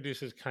 it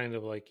introduces kind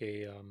of like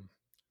a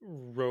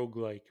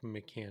roguelike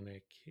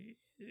mechanic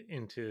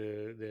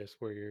into this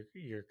where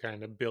you're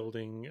kind of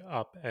building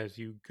up as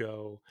you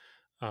go.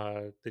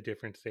 The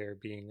difference there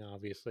being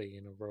obviously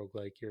in a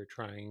roguelike, you're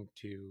trying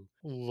to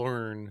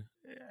learn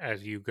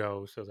as you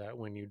go so that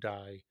when you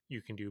die,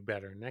 you can do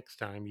better next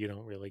time. You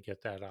don't really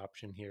get that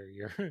option here.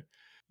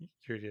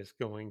 You're just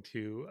going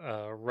to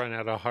run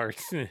out of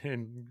hearts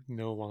and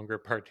no longer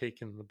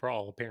partake in the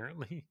brawl,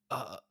 apparently.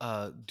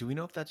 Do we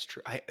know if that's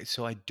true? I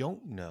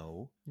don't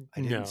know.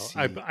 I didn't No, see.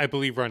 I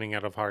believe running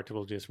out of heart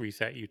will just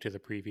reset you to the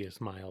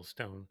previous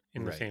milestone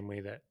in the Right. same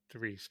way that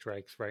 3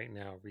 strikes right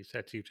now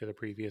resets you to the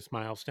previous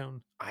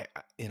milestone.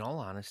 In all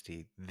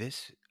honesty,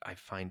 this I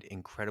find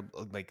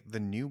incredible. Like the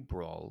new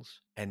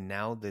brawls, and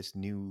now this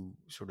new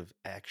sort of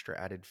extra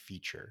added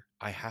feature.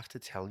 I have to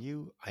tell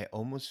you, I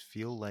almost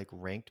feel like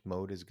ranked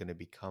mode is going to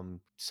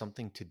become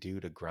something to do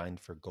to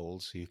grind for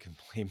gold, so you can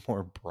play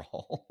more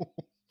Brawl.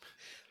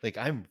 Like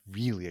I'm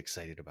really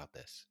excited about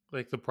this.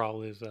 Like the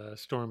Brawl is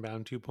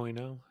Stormbound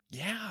 2.0.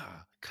 Yeah,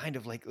 kind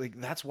of like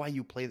that's why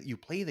you play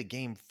the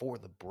game for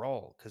the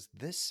brawl because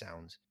this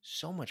sounds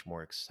so much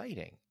more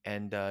exciting,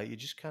 and you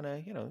just kind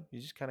of you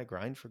just kind of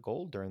grind for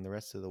gold during the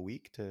rest of the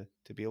week to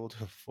be able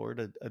to afford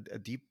a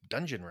deep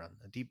dungeon run,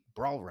 a deep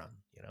brawl run.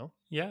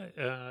 Yeah,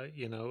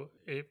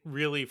 it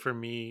really for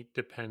me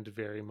depends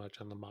very much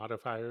on the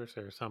modifiers.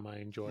 There are some I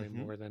enjoy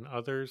Hmm. more than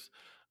others.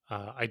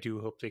 I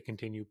do hope they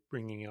continue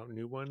bringing out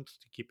new ones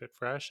to keep it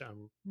fresh.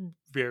 I'm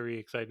very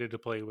excited to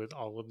play with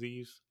all of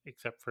these,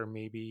 except for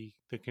maybe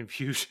the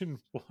confusion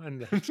one.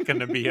 That's going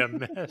to be a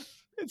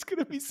mess. It's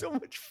gonna be so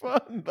much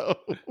fun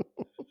though.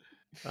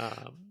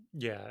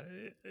 Yeah,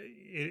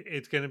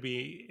 it's gonna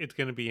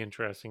be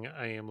interesting.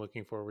 I am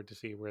looking forward to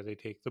see where they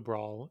take the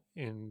brawl,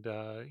 and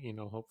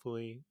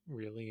hopefully,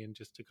 really in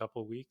just a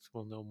couple weeks,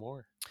 we'll know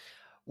more.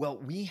 Well,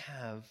 we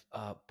have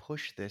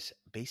pushed this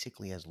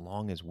basically as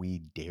long as we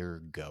dare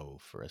go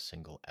for a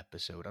single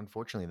episode.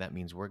 Unfortunately, that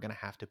means we're going to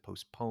have to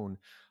postpone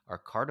our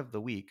card of the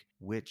week,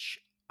 which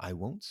I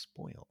won't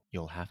spoil.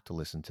 You'll have to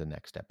listen to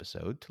next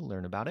episode to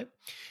learn about it.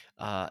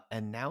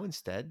 And now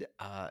instead,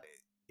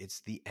 it's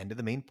the end of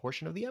the main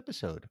portion of the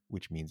episode,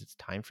 which means it's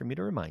time for me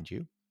to remind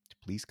you to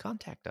please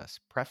contact us,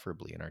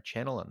 preferably in our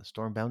channel on the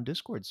Stormbound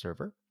Discord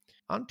server,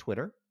 on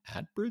Twitter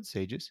at Brewed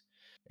Sages,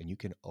 and you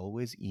can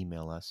always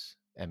email us,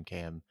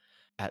 mkm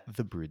at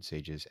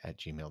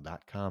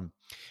thebrewedsages@gmail.com.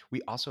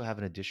 We also have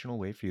an additional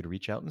way for you to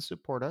reach out and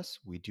support us.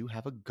 We do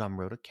have a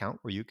Gumroad account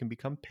where you can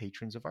become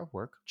patrons of our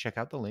work. Check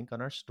out the link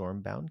on our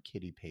Stormbound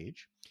Kitty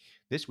page.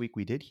 This week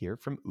we did hear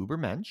from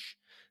Ubermensch,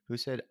 who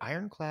said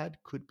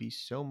Ironclad could be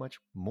so much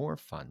more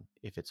fun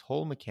if its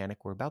whole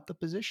mechanic were about the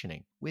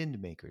positioning,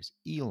 wind makers,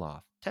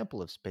 Elof,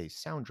 Temple of Space,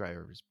 sound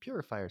drivers,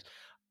 purifiers.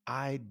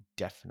 I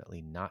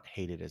definitely not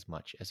hate it as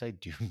much as I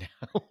do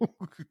now.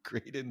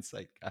 Great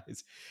insight,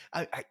 guys.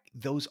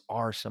 Those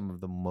are some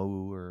of the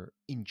more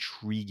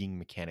intriguing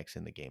mechanics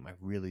in the game. I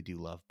really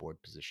do love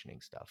board positioning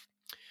stuff.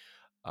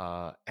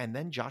 And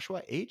then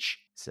Joshua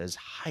H says,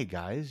 "Hi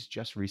guys,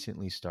 just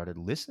recently started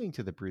listening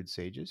to the Brewed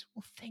Sages."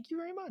 Well, thank you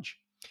very much.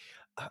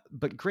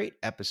 But great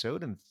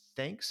episode, and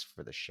thanks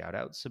for the shout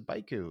out,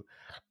 Subaiku.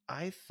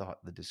 I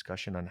thought the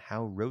discussion on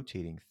how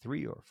rotating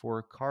 3 or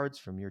 4 cards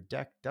from your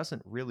deck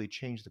doesn't really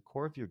change the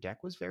core of your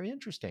deck was very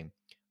interesting.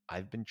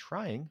 I've been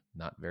trying,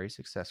 not very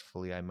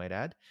successfully, I might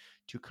add,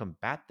 to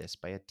combat this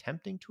by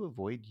attempting to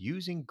avoid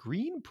using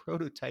green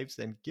prototypes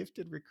and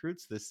gifted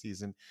recruits this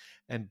season.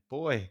 And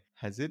boy,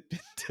 has it been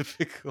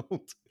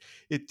difficult.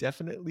 It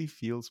definitely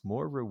feels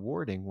more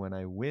rewarding when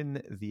I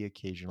win the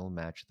occasional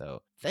match,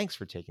 though. Thanks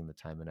for taking the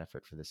time and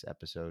effort for this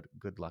episode.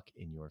 Good luck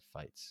in your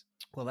fights.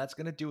 Well, that's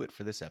going to do it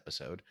for this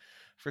episode.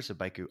 For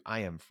Subaiku, I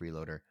am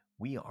Freeloader.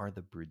 We are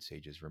the Brood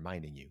Sages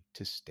reminding you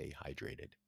to stay hydrated.